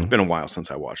 but it's been a while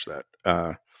since I watched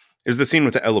that. Is the scene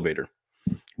with the elevator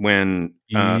when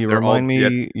they're all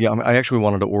dead. Yeah, I actually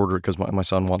wanted to order it because my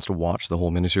son wants to watch the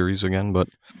whole miniseries again, but.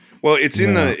 Well, it's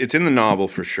in the novel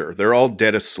for sure. They're all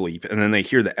dead asleep, and then they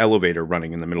hear the elevator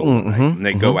running in the middle of the night, and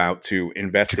they go out to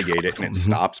investigate it, and it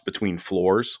stops between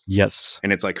floors. Yes,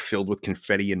 and it's like filled with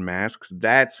confetti and masks.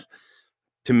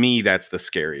 To me, that's the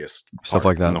scariest stuff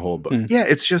like that in the whole book. Yeah,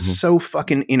 it's just so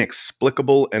fucking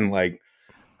inexplicable, and like,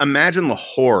 imagine the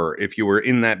horror if you were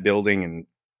in that building and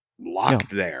locked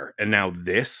there, and now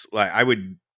this. Like,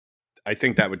 I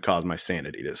think that would cause my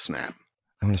sanity to snap.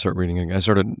 I'm going to start reading it again. I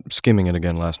started skimming it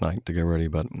again last night to get ready,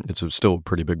 but it's still a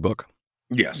pretty big book.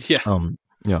 Yes. Yeah.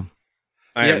 Yeah.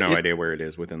 I have no idea where it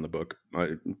is within the book.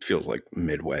 It feels like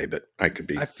midway, but I could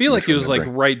be. I feel like it was like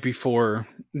right before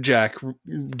Jack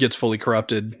gets fully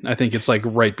corrupted. I think it's like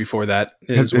right before that.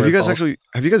 Have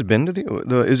you guys been to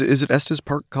the is it Estes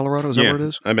Park, Colorado? Is that where it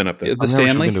is? I've been up there. The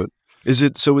Stanley? Is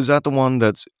it that the one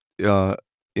that's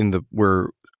in the where?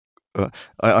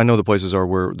 I know the places are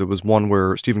where there was one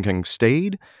where Stephen King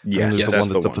stayed. Yes, and there's the one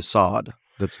that's the facade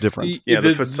that's different. Yeah, the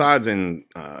facade's in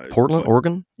Portland,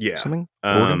 Oregon. Yeah, something.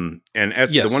 And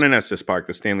the one in Estes Park,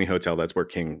 the Stanley Hotel. That's where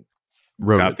King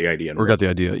got the idea. Got the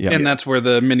idea. Yeah, and that's where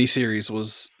the miniseries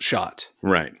was shot.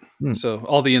 Right. So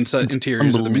all the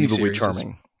interiors of the miniseries,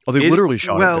 charming. Oh, they literally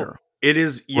shot it there. It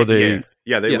is. They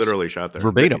literally shot there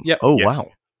verbatim. Yep. Oh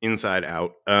wow. Inside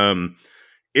out.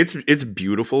 It's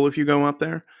beautiful if you go up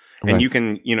there. And you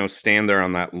can, stand there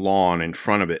on that lawn in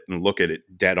front of it and look at it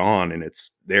dead on, and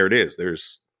there it is.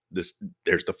 There's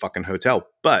the fucking hotel.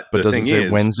 But the does thing it say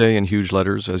is, Wednesday in huge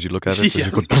letters as you look at it?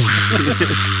 Yes.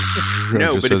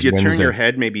 No, but if you turn your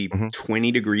head maybe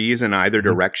 20 degrees in either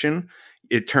direction,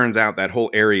 it turns out that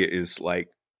whole area is like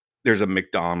there's a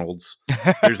McDonald's,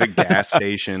 there's a gas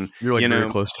station. You're very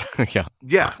close to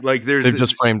yeah. Like they've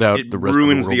just framed out it the rest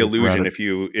ruins of the the world illusion if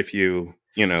you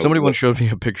Somebody once showed me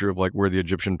a picture of like where the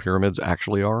Egyptian pyramids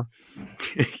actually are,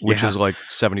 which is like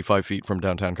 75 feet from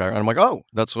downtown Cairo. And I'm like, oh,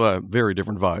 that's a very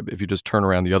different vibe if you just turn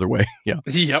around the other way. Yeah.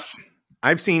 Yep.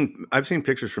 I've seen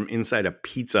pictures from inside a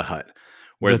Pizza Hut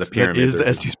where the pyramids is the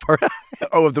Estes part.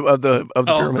 of the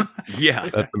pyramid. Yeah,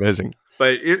 that's amazing.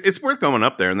 But it's worth going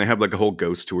up there, and they have like a whole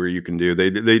ghost tour you can do. They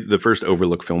the first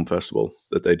Overlook Film Festival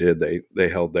that they did, they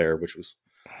held there, which was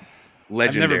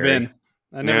legendary.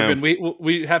 I've never been.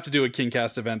 We have to do a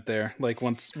Kingcast event there. Like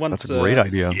once. That's a great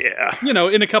idea. Yeah.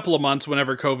 In a couple of months,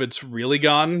 whenever COVID's really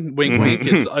gone, wink, wink.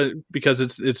 It's because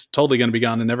it's totally going to be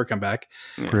gone and never come back.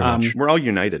 We're all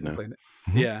united now.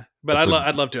 Yeah, but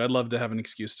I'd love to have an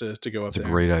excuse to go up there. That's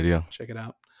a great idea. Check it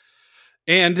out.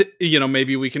 And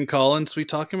maybe we can call and sweet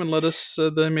talk him and let us.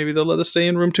 Maybe they'll let us stay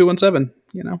in room 217.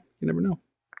 You never know.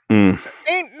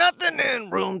 Ain't nothing in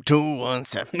room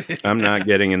 217. I'm not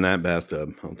getting in that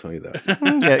bathtub. I'll tell you that.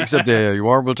 Yeah, except you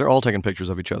are. We're all taking pictures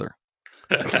of each other.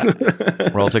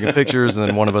 We're all taking pictures, and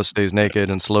then one of us stays naked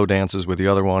and slow dances with the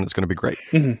other one. It's going to be great.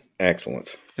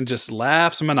 Excellent. And just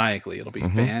laughs maniacally. It'll be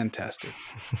fantastic.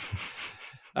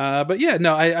 But yeah,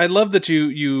 no, I love that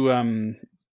you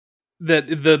that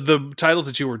the titles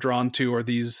that you were drawn to are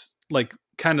these like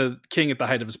kind of King at the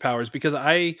height of his powers, because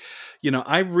I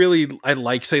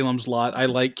like Salem's Lot. I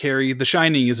like Carrie. The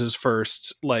Shining is his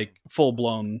first like full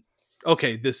blown.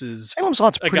 Okay, this is Salem's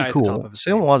Lot's pretty cool.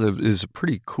 Salem's Lot is a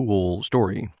pretty cool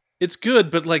story. It's good,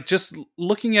 but like just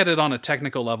looking at it on a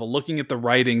technical level, looking at the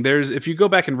writing, if you go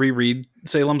back and reread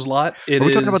Salem's Lot, Are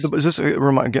we talking about is this?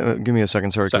 Give me a second,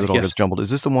 sorry, because it all gets jumbled.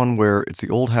 Is this the one where it's the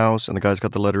old house and the guy's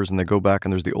got the letters and they go back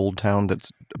and there's the old town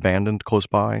that's abandoned close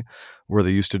by, where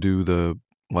they used to do the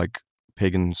like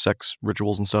pagan sex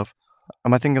rituals and stuff?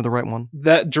 Am I thinking of the right one?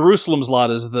 That Jerusalem's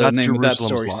Lot is the name of that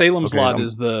story. Lot. Salem's Lot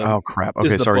is the. Oh crap!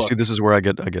 Okay, sorry. See, this is where I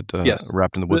get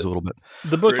wrapped in the woods a little bit.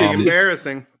 The book is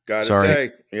embarrassing. Gotta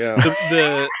say,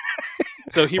 yeah.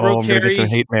 So he wrote Carrie. Get some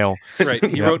hate mail. Right.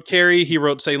 He wrote Carrie. He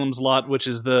wrote Salem's Lot, which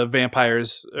is the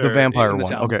vampires. The vampire one.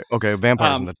 Town. Okay.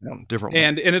 Vampires in the town. Different one.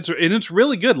 And it's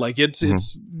really good. Like it's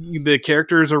the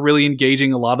characters are really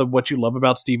engaging. A lot of what you love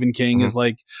about Stephen King is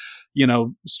like,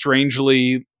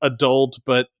 strangely adult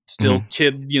but still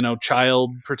kid,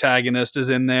 child protagonist is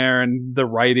in there, and the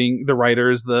writer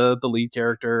is the lead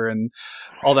character and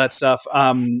all that stuff.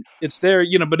 It's there,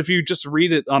 but if you just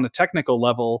read it on a technical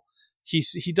level,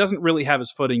 he doesn't really have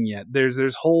his footing yet.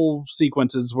 There's whole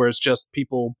sequences where it's just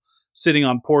people sitting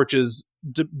on porches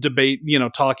debate,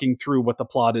 talking through what the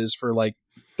plot is for like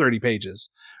 30 pages,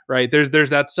 right? There's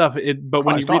that stuff. But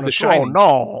when you read The Shining,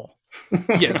 no.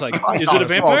 Yeah, it's like, is it a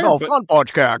vampire? No, front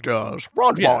porch characters.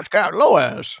 Front porch characters.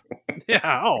 Lois.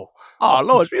 Yeah,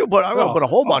 Lois, I'm going to put a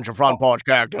whole bunch of front porch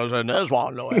characters in this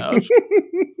one, Lois.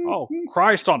 Oh,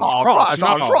 Christ on the cross. Christ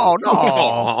on the cross,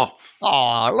 no.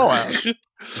 Oh, Lois.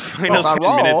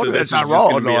 It's that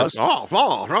road, Lois.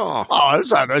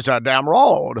 It's that damn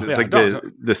road. It's like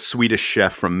the Swedish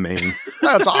chef from Maine.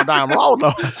 That's our damn road,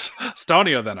 Lois.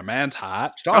 Stonier than a man's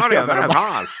heart. Stonier than a man's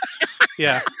heart.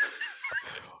 Yeah.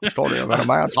 Story of a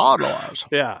man's hard laws.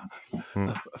 Yeah.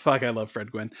 Fuck, I love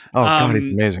Fred Gwynn. Oh, God, he's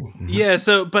amazing. Yeah,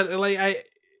 so, but like,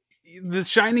 The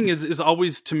Shining is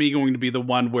always to me going to be the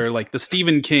one where like the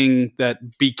Stephen King that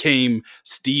became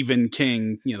Stephen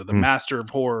King, the master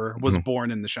of horror, was born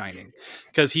in The Shining.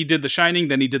 Because he did The Shining,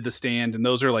 then he did The Stand, and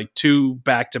those are like two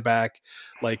back-to-back,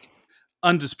 like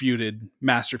undisputed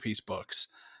masterpiece books.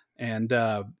 And,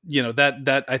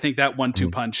 that I think that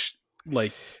 1-2 punch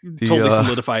like totally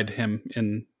solidified him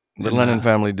in the Lennon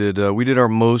family did. We did our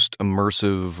most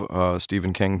immersive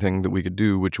Stephen King thing that we could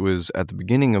do, which was at the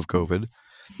beginning of COVID,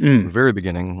 the very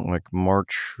beginning, like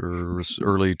March or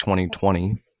early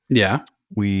 2020. Yeah,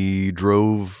 we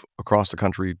drove across the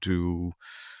country to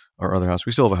our other house.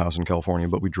 We still have a house in California,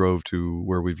 but we drove to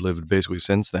where we've lived basically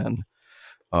since then.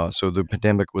 So the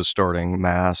pandemic was starting,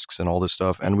 masks and all this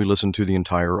stuff, and we listened to the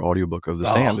entire audiobook of The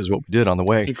Stand is what we did on the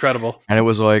way. Incredible. And it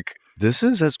was like, this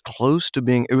is as close to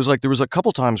being, it was like, there was a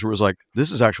couple times where it was like, this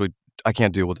is actually, I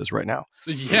can't deal with this right now.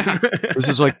 Yeah. This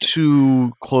is like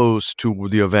too close to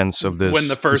the events of this. When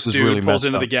the first dude really pulls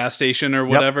into the gas station or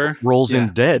whatever. Rolls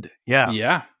in dead. Yeah.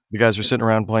 Yeah. You guys are sitting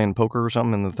around playing poker or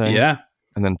something in the thing. Yeah.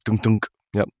 And then dunk dunk.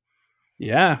 Yep.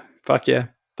 Yeah. Fuck yeah.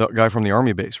 The guy from the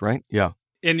army base, right? Yeah.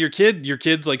 And your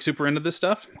kid's like super into this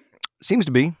stuff? Seems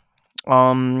to be.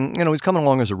 He's coming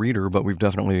along as a reader, but we've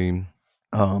definitely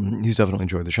he's definitely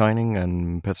enjoyed The Shining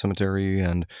and Pet Sematary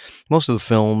and most of the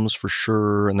films for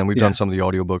sure. And then we've done some of the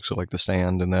audiobooks, so like The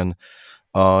Stand. And then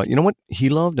you know what he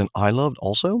loved and I loved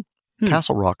also?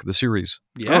 Castle Rock, the series.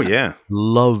 Yeah. Oh yeah.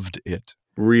 Loved it.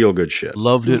 Real good shit.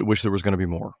 Loved it. Wish there was going to be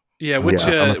more. Yeah. Which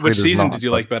season did you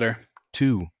like better?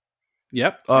 2.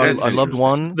 Yep. I loved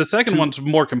 1. The second 2 one's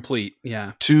more complete.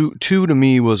 Yeah. 2 to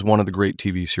me was one of the great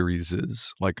TV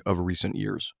series like of recent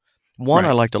years. 1 I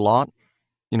Right. liked a lot.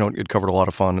 You know, it covered a lot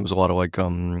of fun. It was a lot of like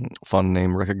fun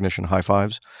name recognition, high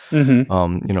fives.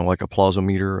 Mm-hmm. You know, like a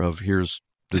plausometer of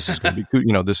this is going to be cool.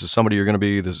 You know, this is somebody you're going to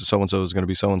be. This is so and so is going to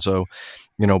be so and so.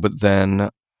 You know, but then,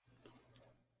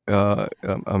 I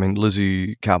mean,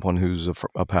 Lizzie Kaplan, who's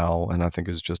a pal, and I think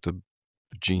is just a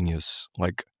genius.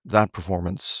 Like that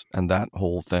performance and that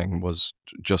whole thing was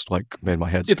just like made my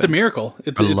head spin. It's a miracle.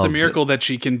 It's a miracle that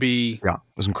she can be. Yeah, it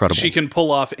was incredible. She can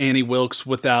pull off Annie Wilkes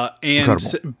without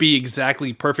be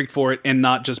exactly perfect for it, and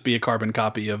not just be a carbon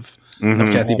copy of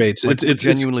Kathy Bates. Like, it's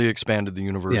genuinely expanded the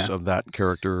universe of that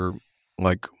character,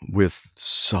 like with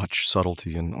such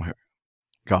subtlety and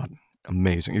God,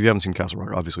 amazing. If you haven't seen Castle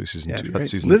Rock, obviously season 2. That's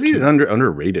season Lizzie 2. is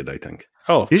underrated, I think.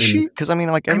 Oh, is she? Because I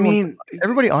mean, like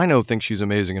everybody I know thinks she's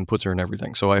amazing and puts her in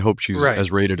everything. So I hope she's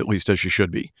as rated at least as she should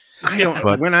be. I don't.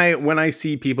 But when I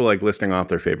see people like listing off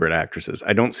their favorite actresses,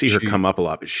 I don't see her come up a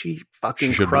lot. But she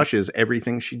fucking crushes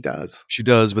everything she does. She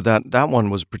does. But that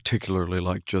one was particularly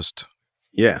like just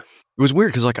It was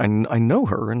weird because like I know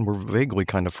her and we're vaguely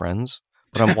kind of friends.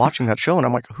 But I'm watching that show and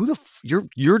I'm like, who the you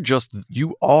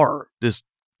are the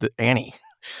Annie.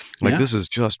 Like this is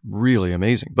just really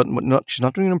amazing. But she's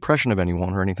not doing an impression of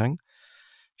anyone or anything.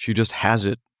 She just has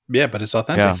it. Yeah, but it's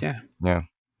authentic. Yeah.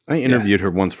 I interviewed her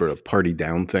once for a Party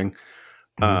Down thing.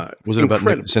 Was it about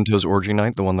Nick Cinto's orgy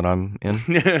night, the one that I'm in?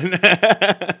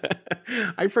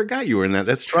 I forgot you were in that.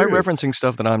 That's Try true. referencing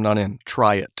stuff that I'm not in.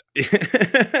 Try it.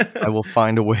 I will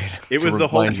find a way. It was the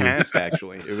whole cast,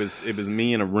 actually. It was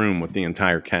me in a room with the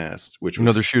entire cast, which was.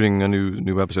 No, they're shooting a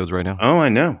new episodes right now. Oh, I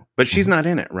know, but she's not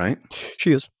in it, right?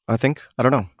 She is, I think. I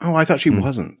don't know. Oh, I thought she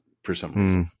wasn't for some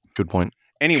reason. Good point.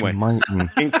 Anyway,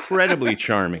 incredibly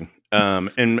charming.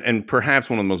 And perhaps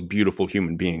one of the most beautiful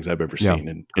human beings I've ever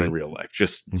seen in real life.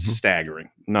 Just staggering.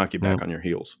 Knock you back on your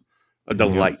heels. A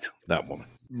delight, that woman.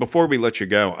 Before we let you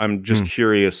go, I'm just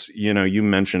curious, you know, you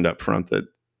mentioned up front that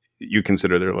you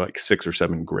consider there like 6 or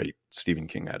 7 great Stephen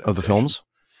King adaptations. Of the films?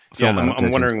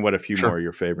 I'm wondering what a few more of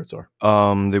your favorites are.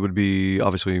 They would be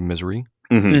obviously Misery.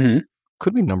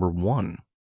 Could be number 1.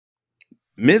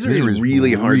 Misery is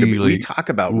really hard to beat. We talk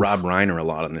about Rob Reiner a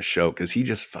lot on this show because he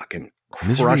just fucking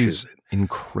crushes it.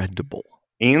 Incredible.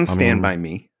 And Stand By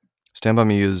Me. Stand By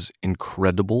Me is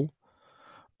incredible.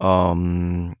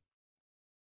 Stand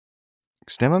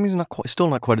By Me is still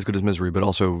not quite as good as Misery, but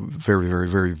also very, very,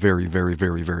 very, very, very,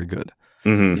 very, very good.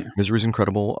 Misery is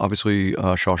incredible. Obviously,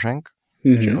 Shawshank.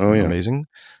 Oh, yeah. Amazing.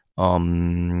 I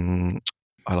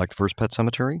like the first Pet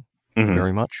Sematary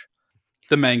very much.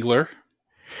 The Mangler.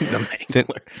 The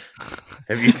Mangler.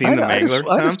 Have you seen The Mangler?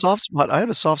 I had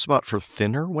a soft spot for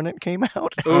Thinner when it came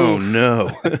out. Oh no!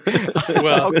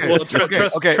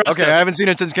 Trust I haven't seen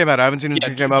it since it came out.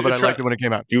 But I liked it when it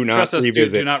came out. Do not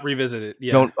revisit. Do not revisit it.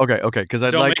 Yeah. Don't. Okay. Because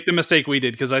don't make the mistake we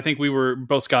did. Because I think we were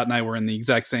both Scott and I were in the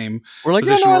exact same. We're like,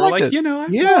 position. I liked it.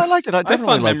 I liked it. I definitely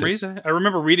fun liked memories. it. I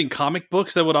remember reading comic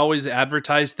books that would always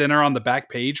advertise Thinner on the back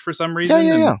page for some reason.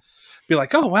 Yeah. Be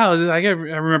like, oh wow! I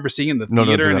remember seeing in the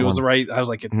theater, and it was right. I was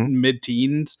like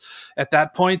mid-teens at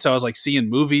that point, so I was like seeing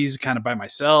movies kind of by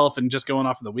myself and just going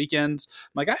off of the weekends.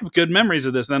 I'm like, I have good memories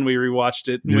of this. And then we rewatched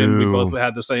it, and we both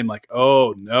had the same like,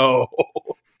 oh no!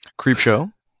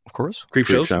 Creepshow, of course.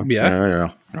 Creepshow,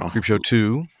 yeah. Creepshow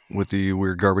 2 with the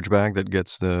weird garbage bag that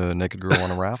gets the naked girl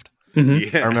on a raft. Yeah.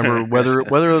 I remember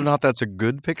whether or not that's a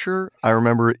good picture. I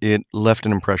remember it left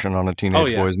an impression on a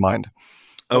teenage boy's mind.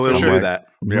 Oh, it'll do that.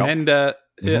 Yeah. And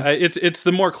it's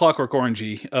the more Clockwork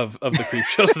Orangey of the creep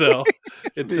shows, though.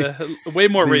 It's way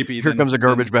more rapey. Here comes a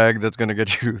garbage bag that's going to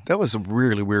get you. That was a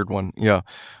really weird one. Yeah.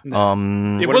 It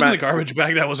wasn't the garbage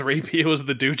bag that was rapey. It was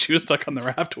the dude she was stuck on the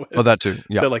raft with. Oh, that too.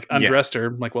 Yeah. That like undressed her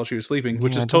like while she was sleeping,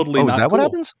 which is totally not is that cool. what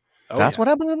happens? That's what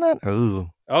happens in that?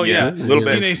 Oh yeah. A little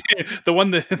bit.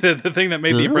 The thing that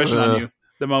made the impression on you.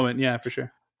 The moment. Yeah, for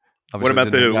sure.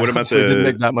 Obviously, it didn't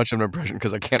make that much of an impression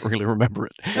because I can't really remember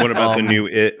it. What about the new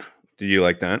It? Did you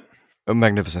like that?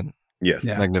 Magnificent. Yes.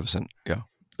 Yeah. Magnificent. Yeah.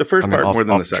 The first part more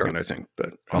than the second, I think. But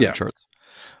off the charts.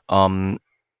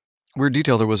 Weird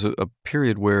detail, there was a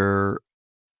period where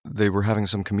they were having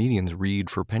some comedians read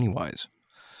for Pennywise.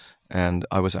 And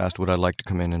I was asked would I like to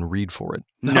come in and read for it.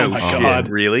 No, my God.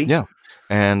 Really? Yeah.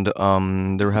 And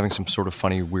they were having some sort of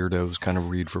funny weirdos kind of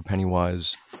read for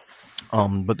Pennywise.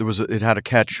 But it had a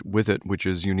catch with it, which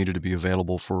is you needed to be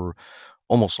available for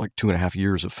almost like 2.5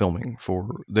 years of filming.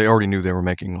 They already knew they were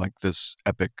making like this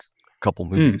epic couple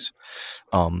movies.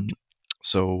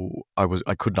 So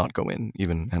I could not go in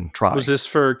even and try. Was this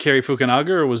for Cary Fukunaga,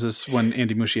 or was this when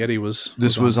Andy Muschietti was?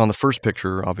 This was on the first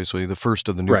picture, obviously, the first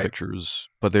of the new Right. pictures,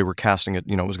 but they were casting it,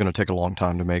 it was going to take a long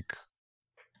time to make,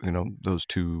 those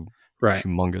two Right.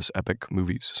 humongous epic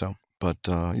movies. So, but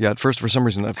at first, for some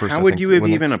reason, How would you have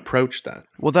even approached that?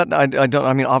 Well, that I don't.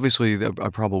 I mean, obviously, I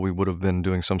probably would have been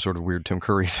doing some sort of weird Tim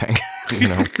Curry thing,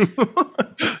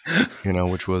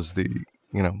 which was the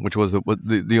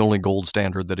only gold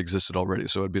standard that existed already.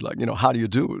 So it'd be like, how do you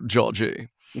do, Georgie?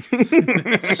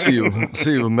 see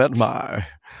you met my.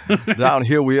 Down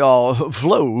here we all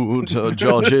float,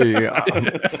 Georgie.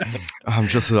 I'm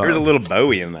just there's a little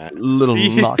Bowie in that. Little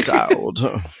knocked out.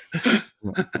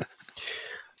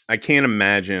 I can't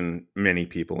imagine many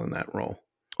people in that role.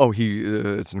 Oh,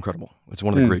 it's incredible. It's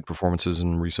one of the great performances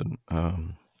in recent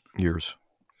years.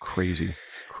 Crazy.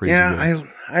 Yeah,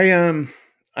 good.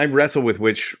 I wrestle with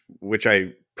which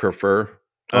I prefer.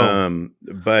 I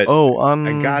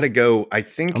gotta go. I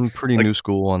think I'm pretty new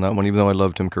school on that one, even though I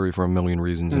love Tim Curry for a million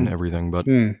reasons and everything. But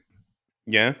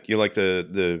yeah, you like the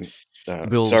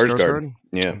Bill Skarsgård?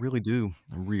 Yeah, I really do.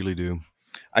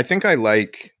 I think I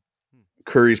like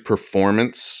Curry's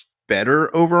performance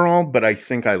better overall, but I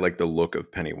think I like the look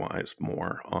of Pennywise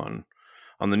more on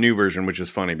the new version, which is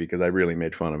funny because I really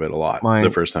made fun of it a lot the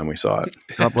first time we saw it.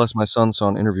 God bless my son saw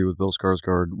an interview with Bill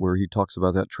Skarsgård where he talks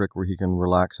about that trick where he can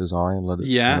relax his eye and let it.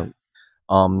 Yeah.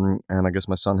 And I guess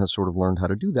my son has sort of learned how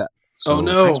to do that. So, oh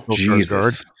no, thanks, Bill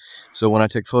Jesus! Skarsgård. So when I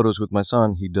take photos with my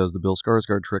son, he does the Bill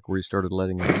Skarsgård trick where he started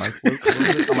letting his eye float a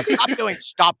little bit. I'm like,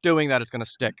 stop doing that! It's going to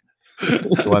stick.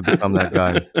 So I've become that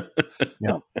guy.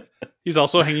 Yeah. He's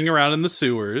also hanging around in the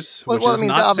sewers, which is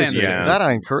not obviously, sanitary.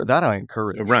 That I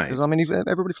encourage. Right. Because, I mean,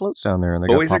 everybody floats down there. And they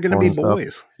Boys got are going to be popcorn and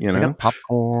boys, stuff. They got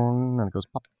popcorn, and it goes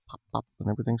pop, pop, pop, and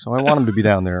everything. So I want him to be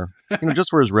down there,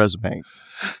 just for his resume.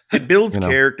 It builds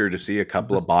character to see a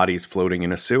couple of bodies floating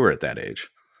in a sewer at that age.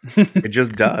 It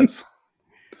just does.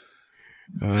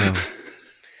 Guys,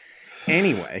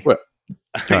 Anyway,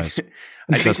 I think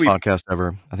best podcast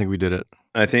ever. I think we did it.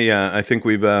 I think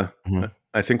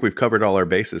we've covered all our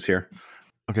bases here.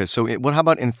 Okay, so how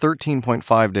about in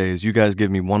 13.5 days, you guys give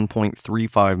me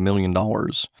 $1.35 million,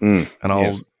 and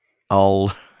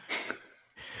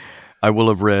I will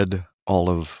have read all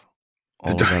of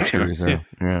that series there.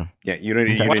 Yeah. You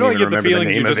don't. Why do I get the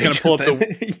feeling you're just going to pull up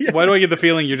the? Why do I get the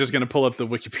feeling you're just going to pull up the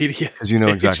Wikipedia? Because you know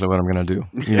exactly what I'm going to do.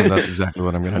 That's exactly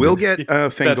what I'm going to do. We'll get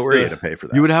Fangoria to pay for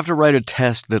that. You would have to write a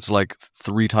test that's like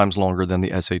 3 times longer than the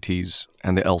SATs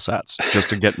and the LSATs just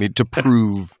to get me to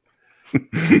prove.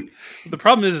 The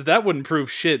problem is that wouldn't prove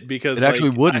shit because it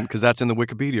actually wouldn't, because that's in the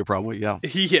Wikipedia probably. Yeah.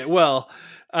 Yeah. Well,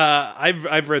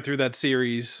 I've read through that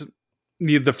series,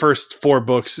 the first 4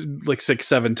 books, like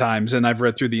 6-7 times, and I've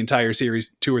read through the entire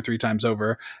series 2 or 3 times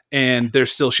over, and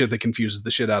there's still shit that confuses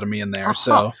the shit out of me in there.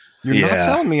 So you're not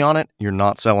selling me on it. You're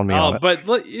not selling me on it. But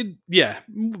but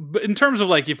in terms of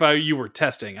like if you were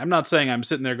testing, I'm not saying I'm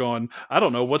sitting there going, I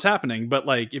don't know what's happening, but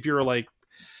like if you're like,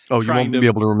 you won't be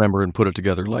able to remember and put it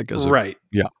together like as right.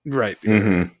 Yeah. Right.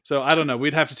 Mm-hmm. So I don't know.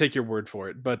 We'd have to take your word for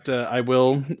it, but I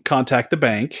will contact the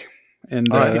bank. And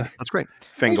that's great.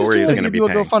 Fangoria is going to be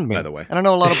paying, GoFundMe, by the way. And I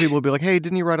know a lot of people will be like, hey,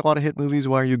 didn't you write a lot of hit movies?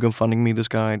 Why are you GoFunding me this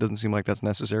guy? It doesn't seem like that's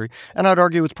necessary. And I'd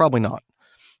argue it's probably not.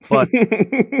 But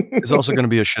it's also going to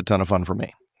be a shit ton of fun for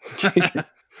me.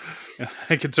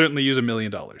 I could certainly use $1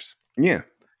 million. Yeah.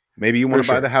 Maybe you want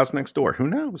to buy the house next door. Who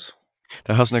knows?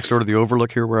 The house next door to the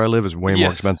Overlook here where I live is way more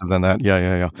expensive than that.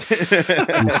 Yeah.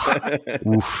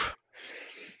 Oof.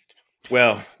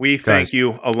 Well, we thank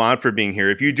you a lot for being here.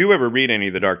 If you do ever read any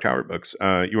of the Dark Tower books,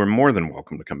 you are more than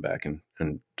welcome to come back and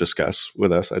discuss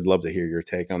with us. I'd love to hear your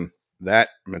take on that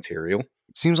material.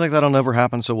 Seems like that'll never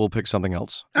happen, so we'll pick something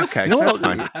else. Okay, that's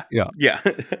fine. Yeah.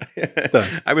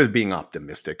 I was being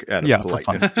optimistic. For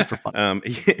fun. Just for fun.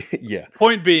 Yeah.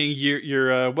 Point being,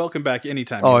 you're welcome back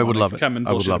anytime. Oh, I would love it. Come and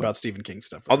bullshit about Stephen King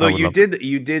stuff. Although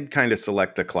you did kind of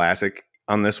select a classic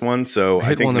on this one, so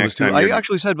I think next time I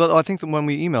actually said, but I think that when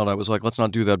we emailed, I was like, let's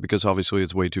not do that because obviously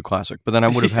it's way too classic. But then I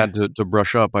would have had to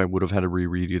brush up. I would have had to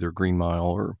reread either Green Mile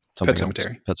or something else.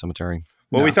 Pet Sematary.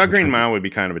 Well, we thought Green Mile would be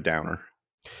kind of a downer.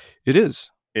 It is.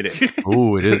 It is.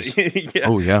 Oh, it is. Yeah.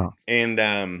 Oh, yeah. And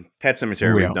Pet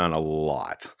Sematary, we've done a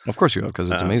lot. Of course you have, because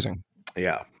it's amazing.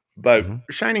 Yeah. But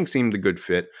Shining seemed a good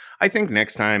fit. I think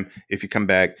next time, if you come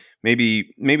back,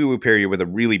 maybe we'll pair you with a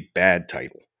really bad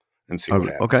title and see what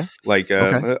happens. Okay. Like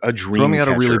a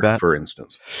Dreamcatcher, for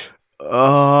instance.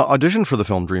 Audition for the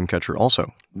film Dreamcatcher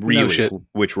also. Really? No shit.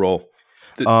 Which role?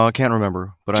 Can't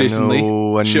remember. But Jason I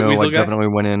know I Weasel guy? definitely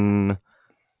went in.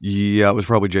 Yeah, it was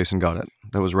probably Jason Got It.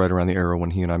 That was right around the era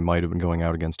when he and I might have been going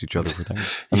out against each other for things.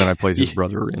 And then I played his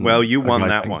brother in Well, you a won guy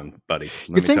that thing. one, buddy.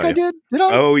 You think I did? Did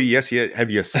I? Oh, yes. Have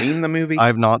you seen the movie? I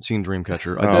have not seen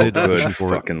Dreamcatcher. I Oh, did audition good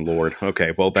for it. fucking Lord.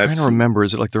 Okay, well, I'm that's... trying to remember.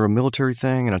 Is it like they're a military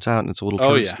thing and it's out and it's a little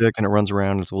turd yeah. stick and it runs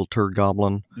around and it's a little turd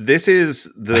goblin? This is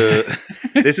the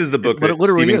book But that it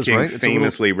literally Stephen is, King right? It's a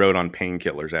famously wrote on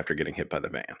painkillers after getting hit by the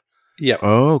van. Yep.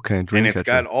 Oh, okay. Dreamcatcher. And it's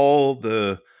got all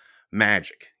the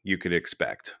magic you could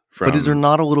expect from... But is there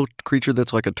not a little creature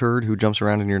that's like a turd who jumps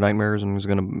around in your nightmares and is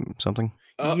going to something?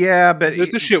 Yeah, but...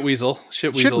 There's a shit weasel.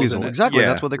 Shit weasel's in it. Exactly. Yeah.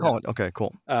 That's what they call it. Okay,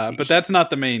 cool. But that's not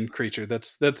the main creature.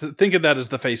 That's think of that as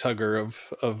the face hugger of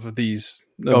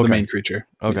the main creature.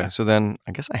 Okay, Yeah. so then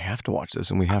I guess I have to watch this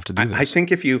and we have to do this. I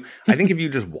think if you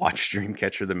just watch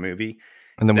Dreamcatcher the movie,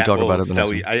 and then we that talk will about it the sell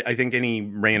next you. time. I think any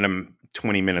random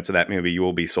 20 minutes of that movie, you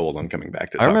will be sold on coming back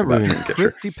to I talk remember about being Dreamcatcher.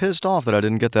 pretty pissed off that I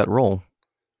didn't get that role.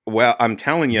 Well, I'm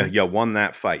telling you, you won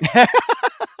that fight.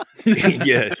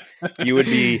 Yeah, you would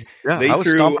be. Yeah, They I was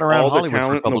threw stomping around all the Hollywood for a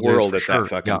talent in the couple days world for at sure. that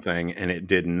fucking Yeah. thing, and it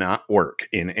did not work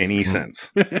in any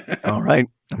sense. All right,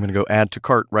 I'm going to go add to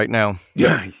cart right now.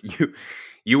 Yeah,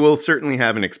 you will certainly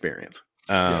have an experience.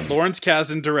 Lawrence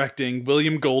Kasdan directing,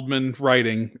 William Goldman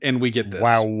writing, and we get this.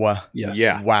 Wow. Yes.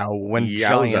 Yeah. Wow. When Yowza.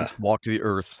 giants walk the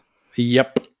earth.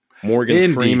 Yep. Morgan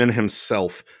Indeed. Freeman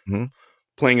himself Mhm.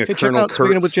 playing a Hey, check Colonel out,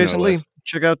 speaking of Kurtz, with Jason no Lee, less.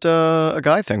 check out a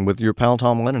guy thing with your pal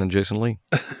Tom Lennon and Jason Lee.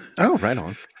 Oh, right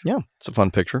on. Yeah, it's a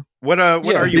fun picture. What Yeah,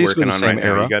 are you basically working the on same right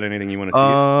now? era. You got anything you want to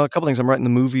tease? A couple things. I'm writing the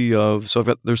movie of, so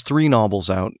there's 3 novels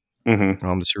out.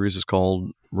 Mm-hmm. The series is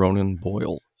called Ronan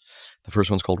Boyle. The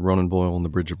first one's called Ronan Boyle and the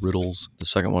Bridge of Riddles. The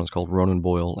second one is called Ronan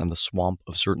Boyle and the Swamp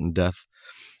of Certain Death.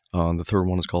 The third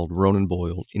one is called Ronan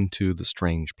Boyle Into the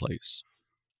Strange Place.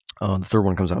 The third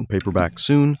one comes out in paperback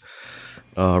soon.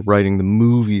 Writing the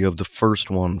movie of the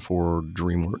first one for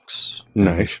DreamWorks.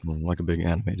 Nice. Like a big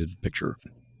animated picture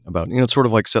about, it's sort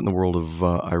of like set in the world of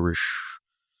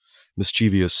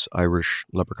mischievous Irish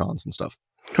leprechauns and stuff.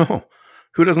 Oh,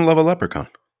 who doesn't love a leprechaun?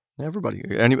 Everybody.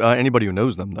 Anybody who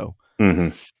knows them, though.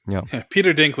 Mm-hmm. Yeah,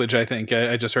 Peter Dinklage, I think.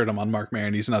 I just heard him on Mark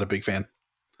Maron. He's not a big fan.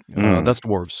 That's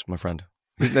dwarves, my friend.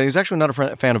 He's actually not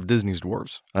a fan of Disney's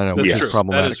dwarves. I know, That's which true. is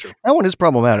problematic. That is true. That one is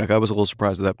problematic. I was a little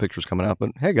surprised that picture's coming out,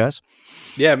 but hey, guys.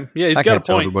 Yeah, he's I got can't a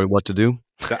tell point. everybody what to do.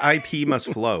 The IP must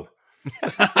flow.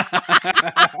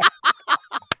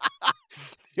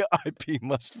 The IP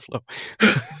must flow.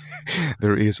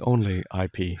 There is only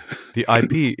IP. The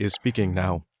IP is speaking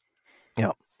now.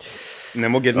 Yeah. And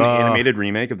then we'll get an animated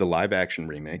remake of the live action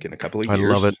remake in a couple of I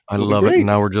years. love it. I It'll be love it. great. And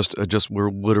now we're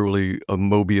literally a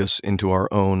Mobius into our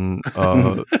own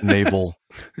navel.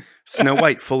 Snow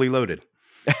White fully loaded.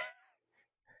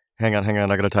 Hang on.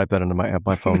 I got to type that into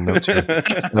my phone notes here.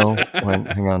 No, wait,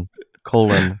 hang on.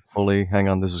 Colon, fully. Hang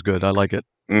on. This is good. I like it.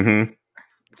 Mm-hmm.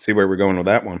 See where we're going with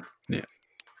that one.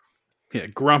 Yeah,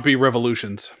 grumpy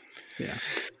revolutions. Yeah.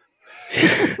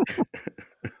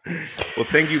 Well,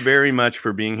 thank you very much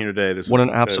for being here today. This What was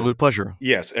an absolute pleasure.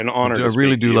 yes, an honor. I to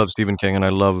really speak to do you. love Stephen King, and I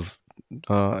love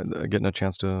getting a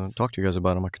chance to talk to you guys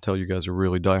about him. I can tell you guys are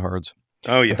really diehards.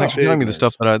 Oh yeah, And thanks for telling me the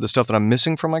stuff that I'm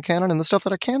missing from my canon and the stuff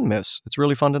that I can miss. It's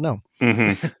really fun to know.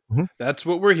 Mm-hmm. That's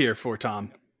what we're here for,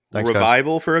 Tom. Thanks, guys.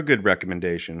 Revival for a good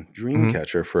recommendation.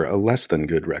 Dreamcatcher for a less than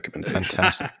good recommendation.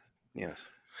 Fantastic. Yes.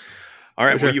 All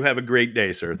right. For Well, sure. you have a great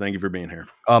day, sir. Thank you for being here.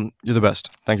 You're the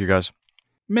best. Thank you, guys.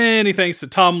 Many thanks to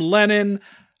Tom Lennon.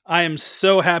 I am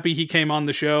so happy he came on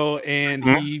the show and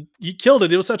he killed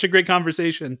it. It was such a great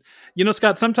conversation. You know,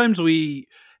 Scott, sometimes we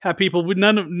have people,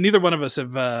 neither one of us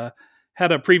have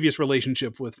had a previous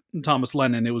relationship with Thomas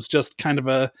Lennon. It was just kind of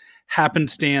a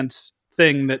happenstance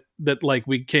thing that like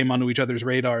we came onto each other's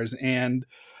radars. And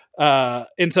so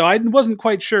I wasn't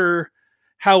quite sure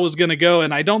how it was going to go.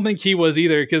 And I don't think he was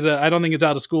either, because I don't think it's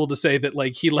out of school to say that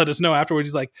like he let us know afterwards.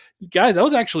 He's like, guys, that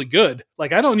was actually good.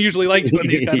 Like, I don't usually like doing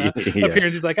these kind of Yeah.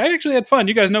 appearances. He's like, I actually had fun.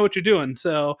 You guys know what you're doing.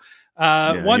 So He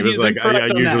was he's like,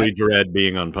 incorrect I on usually dread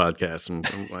being on podcasts. And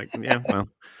I'm like, yeah, well,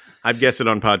 I've guessed it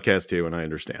on podcasts too, and I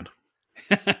understand.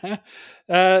 that.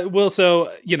 Well,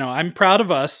 so, you know, I'm proud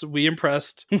of us. We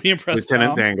impressed Lieutenant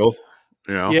Tom. Dangle.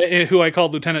 You know? Yeah, who I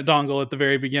called Lieutenant Dongle at the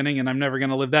very beginning, and I'm never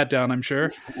going to live that down, I'm sure.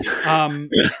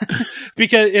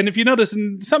 Because, and if you notice,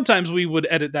 and sometimes we would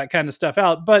edit that kind of stuff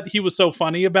out, but he was so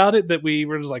funny about it that we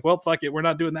were just like, well, fuck it, we're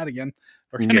not doing that again.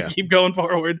 We're going to keep going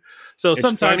forward. So It's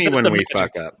sometimes funny that's when the we magic.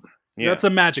 fuck up. Yeah, That's the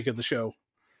magic of the show.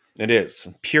 it is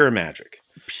pure magic.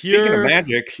 Pure, Speaking of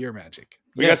magic, pure magic.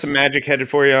 we got some magic headed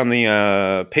for you on the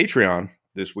Patreon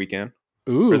this weekend.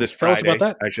 Ooh, Or this tell Friday, us about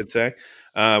that. I should say.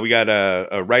 We got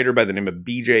a writer by the name of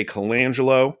BJ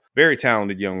Colangelo, very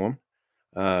talented young woman.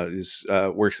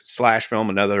 works at Slash Film,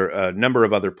 another number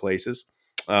of other places.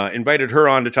 Invited her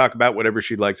on to talk about whatever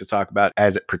she'd like to talk about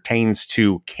as it pertains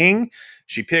to King.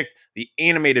 She picked the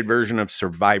animated version of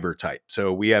Survivor Type.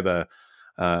 So we have a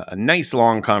nice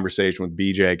long conversation with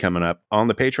BJ coming up on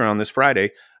the Patreon this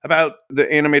Friday about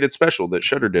the animated special that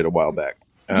Shudder did a while back.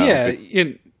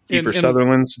 Kiefer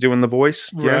Sutherland's doing the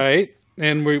voice. Right. Yeah.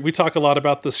 And we talk a lot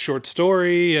about this short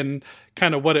story and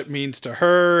kind of what it means to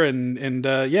her. And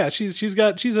she's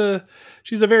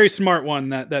a very smart one,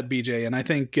 that BJ. And I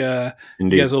think you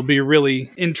guys will be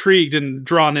really intrigued and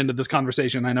drawn into this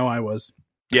conversation. I know I was.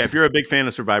 Yeah, if you're a big fan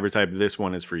of Survivor Type, this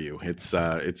one is for you. It's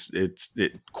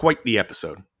quite the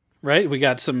episode. Right, we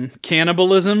got some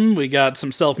cannibalism, we got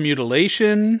some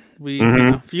self-mutilation.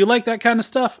 If you like that kind of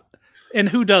stuff, and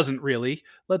who doesn't really?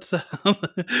 Let's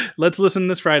listen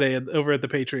this Friday over at the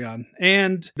Patreon.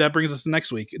 And that brings us to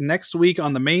next week. Next week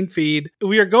on the main feed,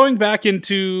 we are going back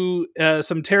into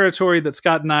some territory that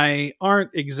Scott and I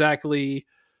aren't exactly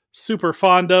super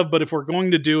fond of, but if we're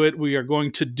going to do it, we are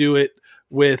going to do it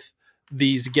with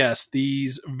these guests,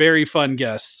 these very fun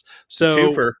guests.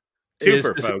 So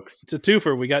twofer, folks. It's a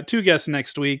twofer. We got 2 guests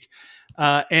next week,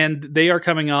 and they are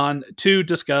coming on to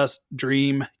discuss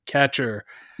Dreamcatcher.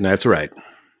 That's right.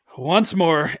 Once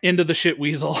more into the shit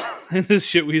weasel, into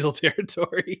shit weasel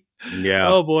territory. Yeah.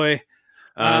 Oh boy.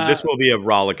 This will be a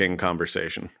rollicking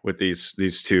conversation with these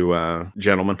 2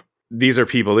 gentlemen. These are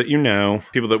people that you know,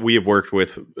 people that we have worked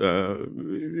with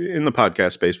in the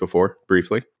podcast space before,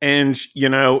 briefly. And,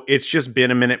 it's just been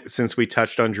a minute since we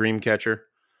touched on Dreamcatcher.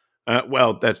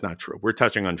 Well, that's not true. We're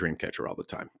touching on Dreamcatcher all the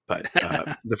time. But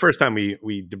the first time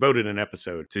we devoted an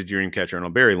episode to Dreamcatcher in a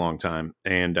very long time.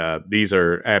 And these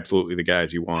are absolutely the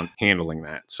guys you want handling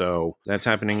that. So that's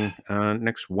happening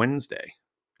next Wednesday.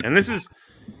 And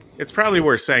it's probably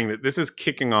worth saying that this is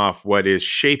kicking off what is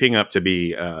shaping up to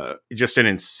be just an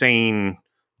insane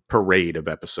parade of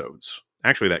episodes.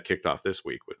 Actually, that kicked off this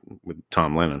week with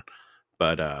Tom Lennon.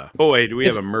 But boy, do we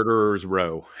have a murderer's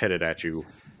row headed at you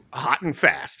hot and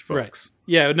fast, folks. Right.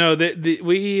 Yeah, no,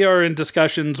 we are in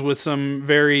discussions with some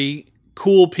very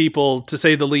cool people, to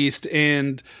say the least,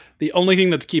 and the only thing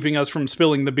that's keeping us from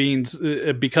spilling the beans,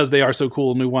 because they are so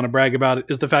cool and we want to brag about it,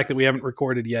 is the fact that we haven't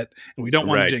recorded yet and we don't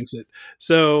want to jinx it.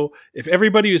 So if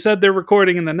everybody who said they're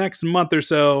recording in the next month or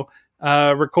so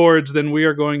records, then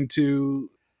we're going to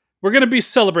be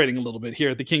celebrating a little bit here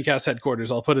at the KingCast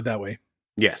headquarters. I'll put it that way.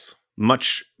 Yes.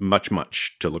 Much, much,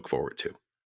 much to look forward to.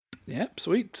 Yeah,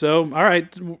 sweet. So, all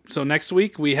right. So next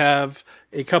week we have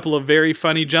a couple of very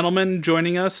funny gentlemen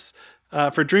joining us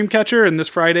for Dreamcatcher, and this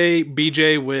Friday,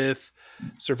 BJ with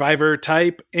Survivor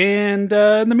Type. And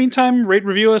in the meantime, rate,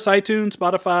 review us, iTunes,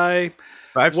 Spotify,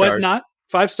 5 stars. Whatnot.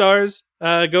 5 stars.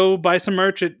 Go buy some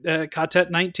merch at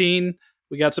Cotet19.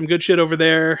 We got some good shit over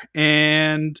there.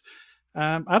 And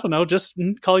I don't know, just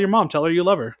call your mom. Tell her you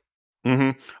love her.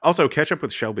 Mm-hmm. Also, catch up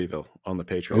with Shelbyville on the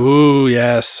Patreon. Ooh,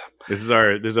 yes. This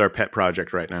is our pet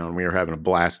project right now, and we are having a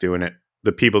blast doing it.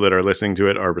 The people that are listening to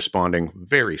it are responding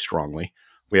very strongly.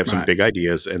 We have some big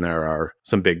ideas, and there are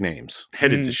some big names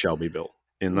headed to Shelbyville.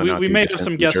 In the we may have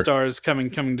some guest stars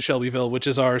coming to Shelbyville, which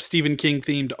is our Stephen King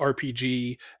themed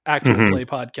RPG actual play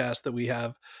podcast that we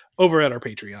have over at our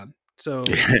Patreon. So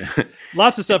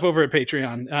lots of stuff over at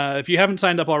Patreon. If you haven't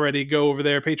signed up already, go over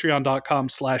there,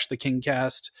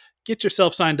 patreon.com/thekingcast. Get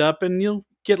yourself signed up and you'll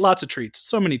get lots of treats.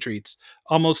 So many treats.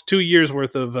 Almost 2 years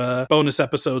worth of bonus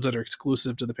episodes that are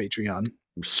exclusive to the Patreon.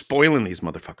 We're spoiling these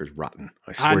motherfuckers rotten.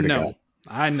 I swear to God.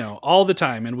 I know. All the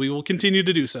time. And we will continue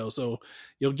to do so. So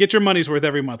you'll get your money's worth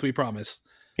every month. We promise.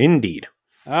 Indeed.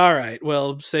 All right.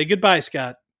 Well, say goodbye,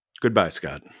 Scott. Goodbye,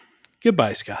 Scott.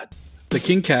 Goodbye, Scott. The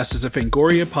KingCast is a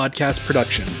Fangoria podcast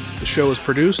production. The show is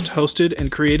produced, hosted, and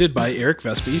created by Eric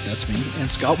Vespi, that's me, and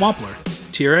Scott Wampler.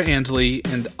 Tira Ansley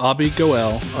and Abhi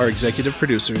Goel are executive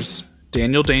producers.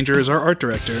 Daniel Danger is our art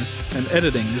director, and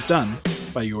editing is done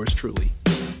by yours truly.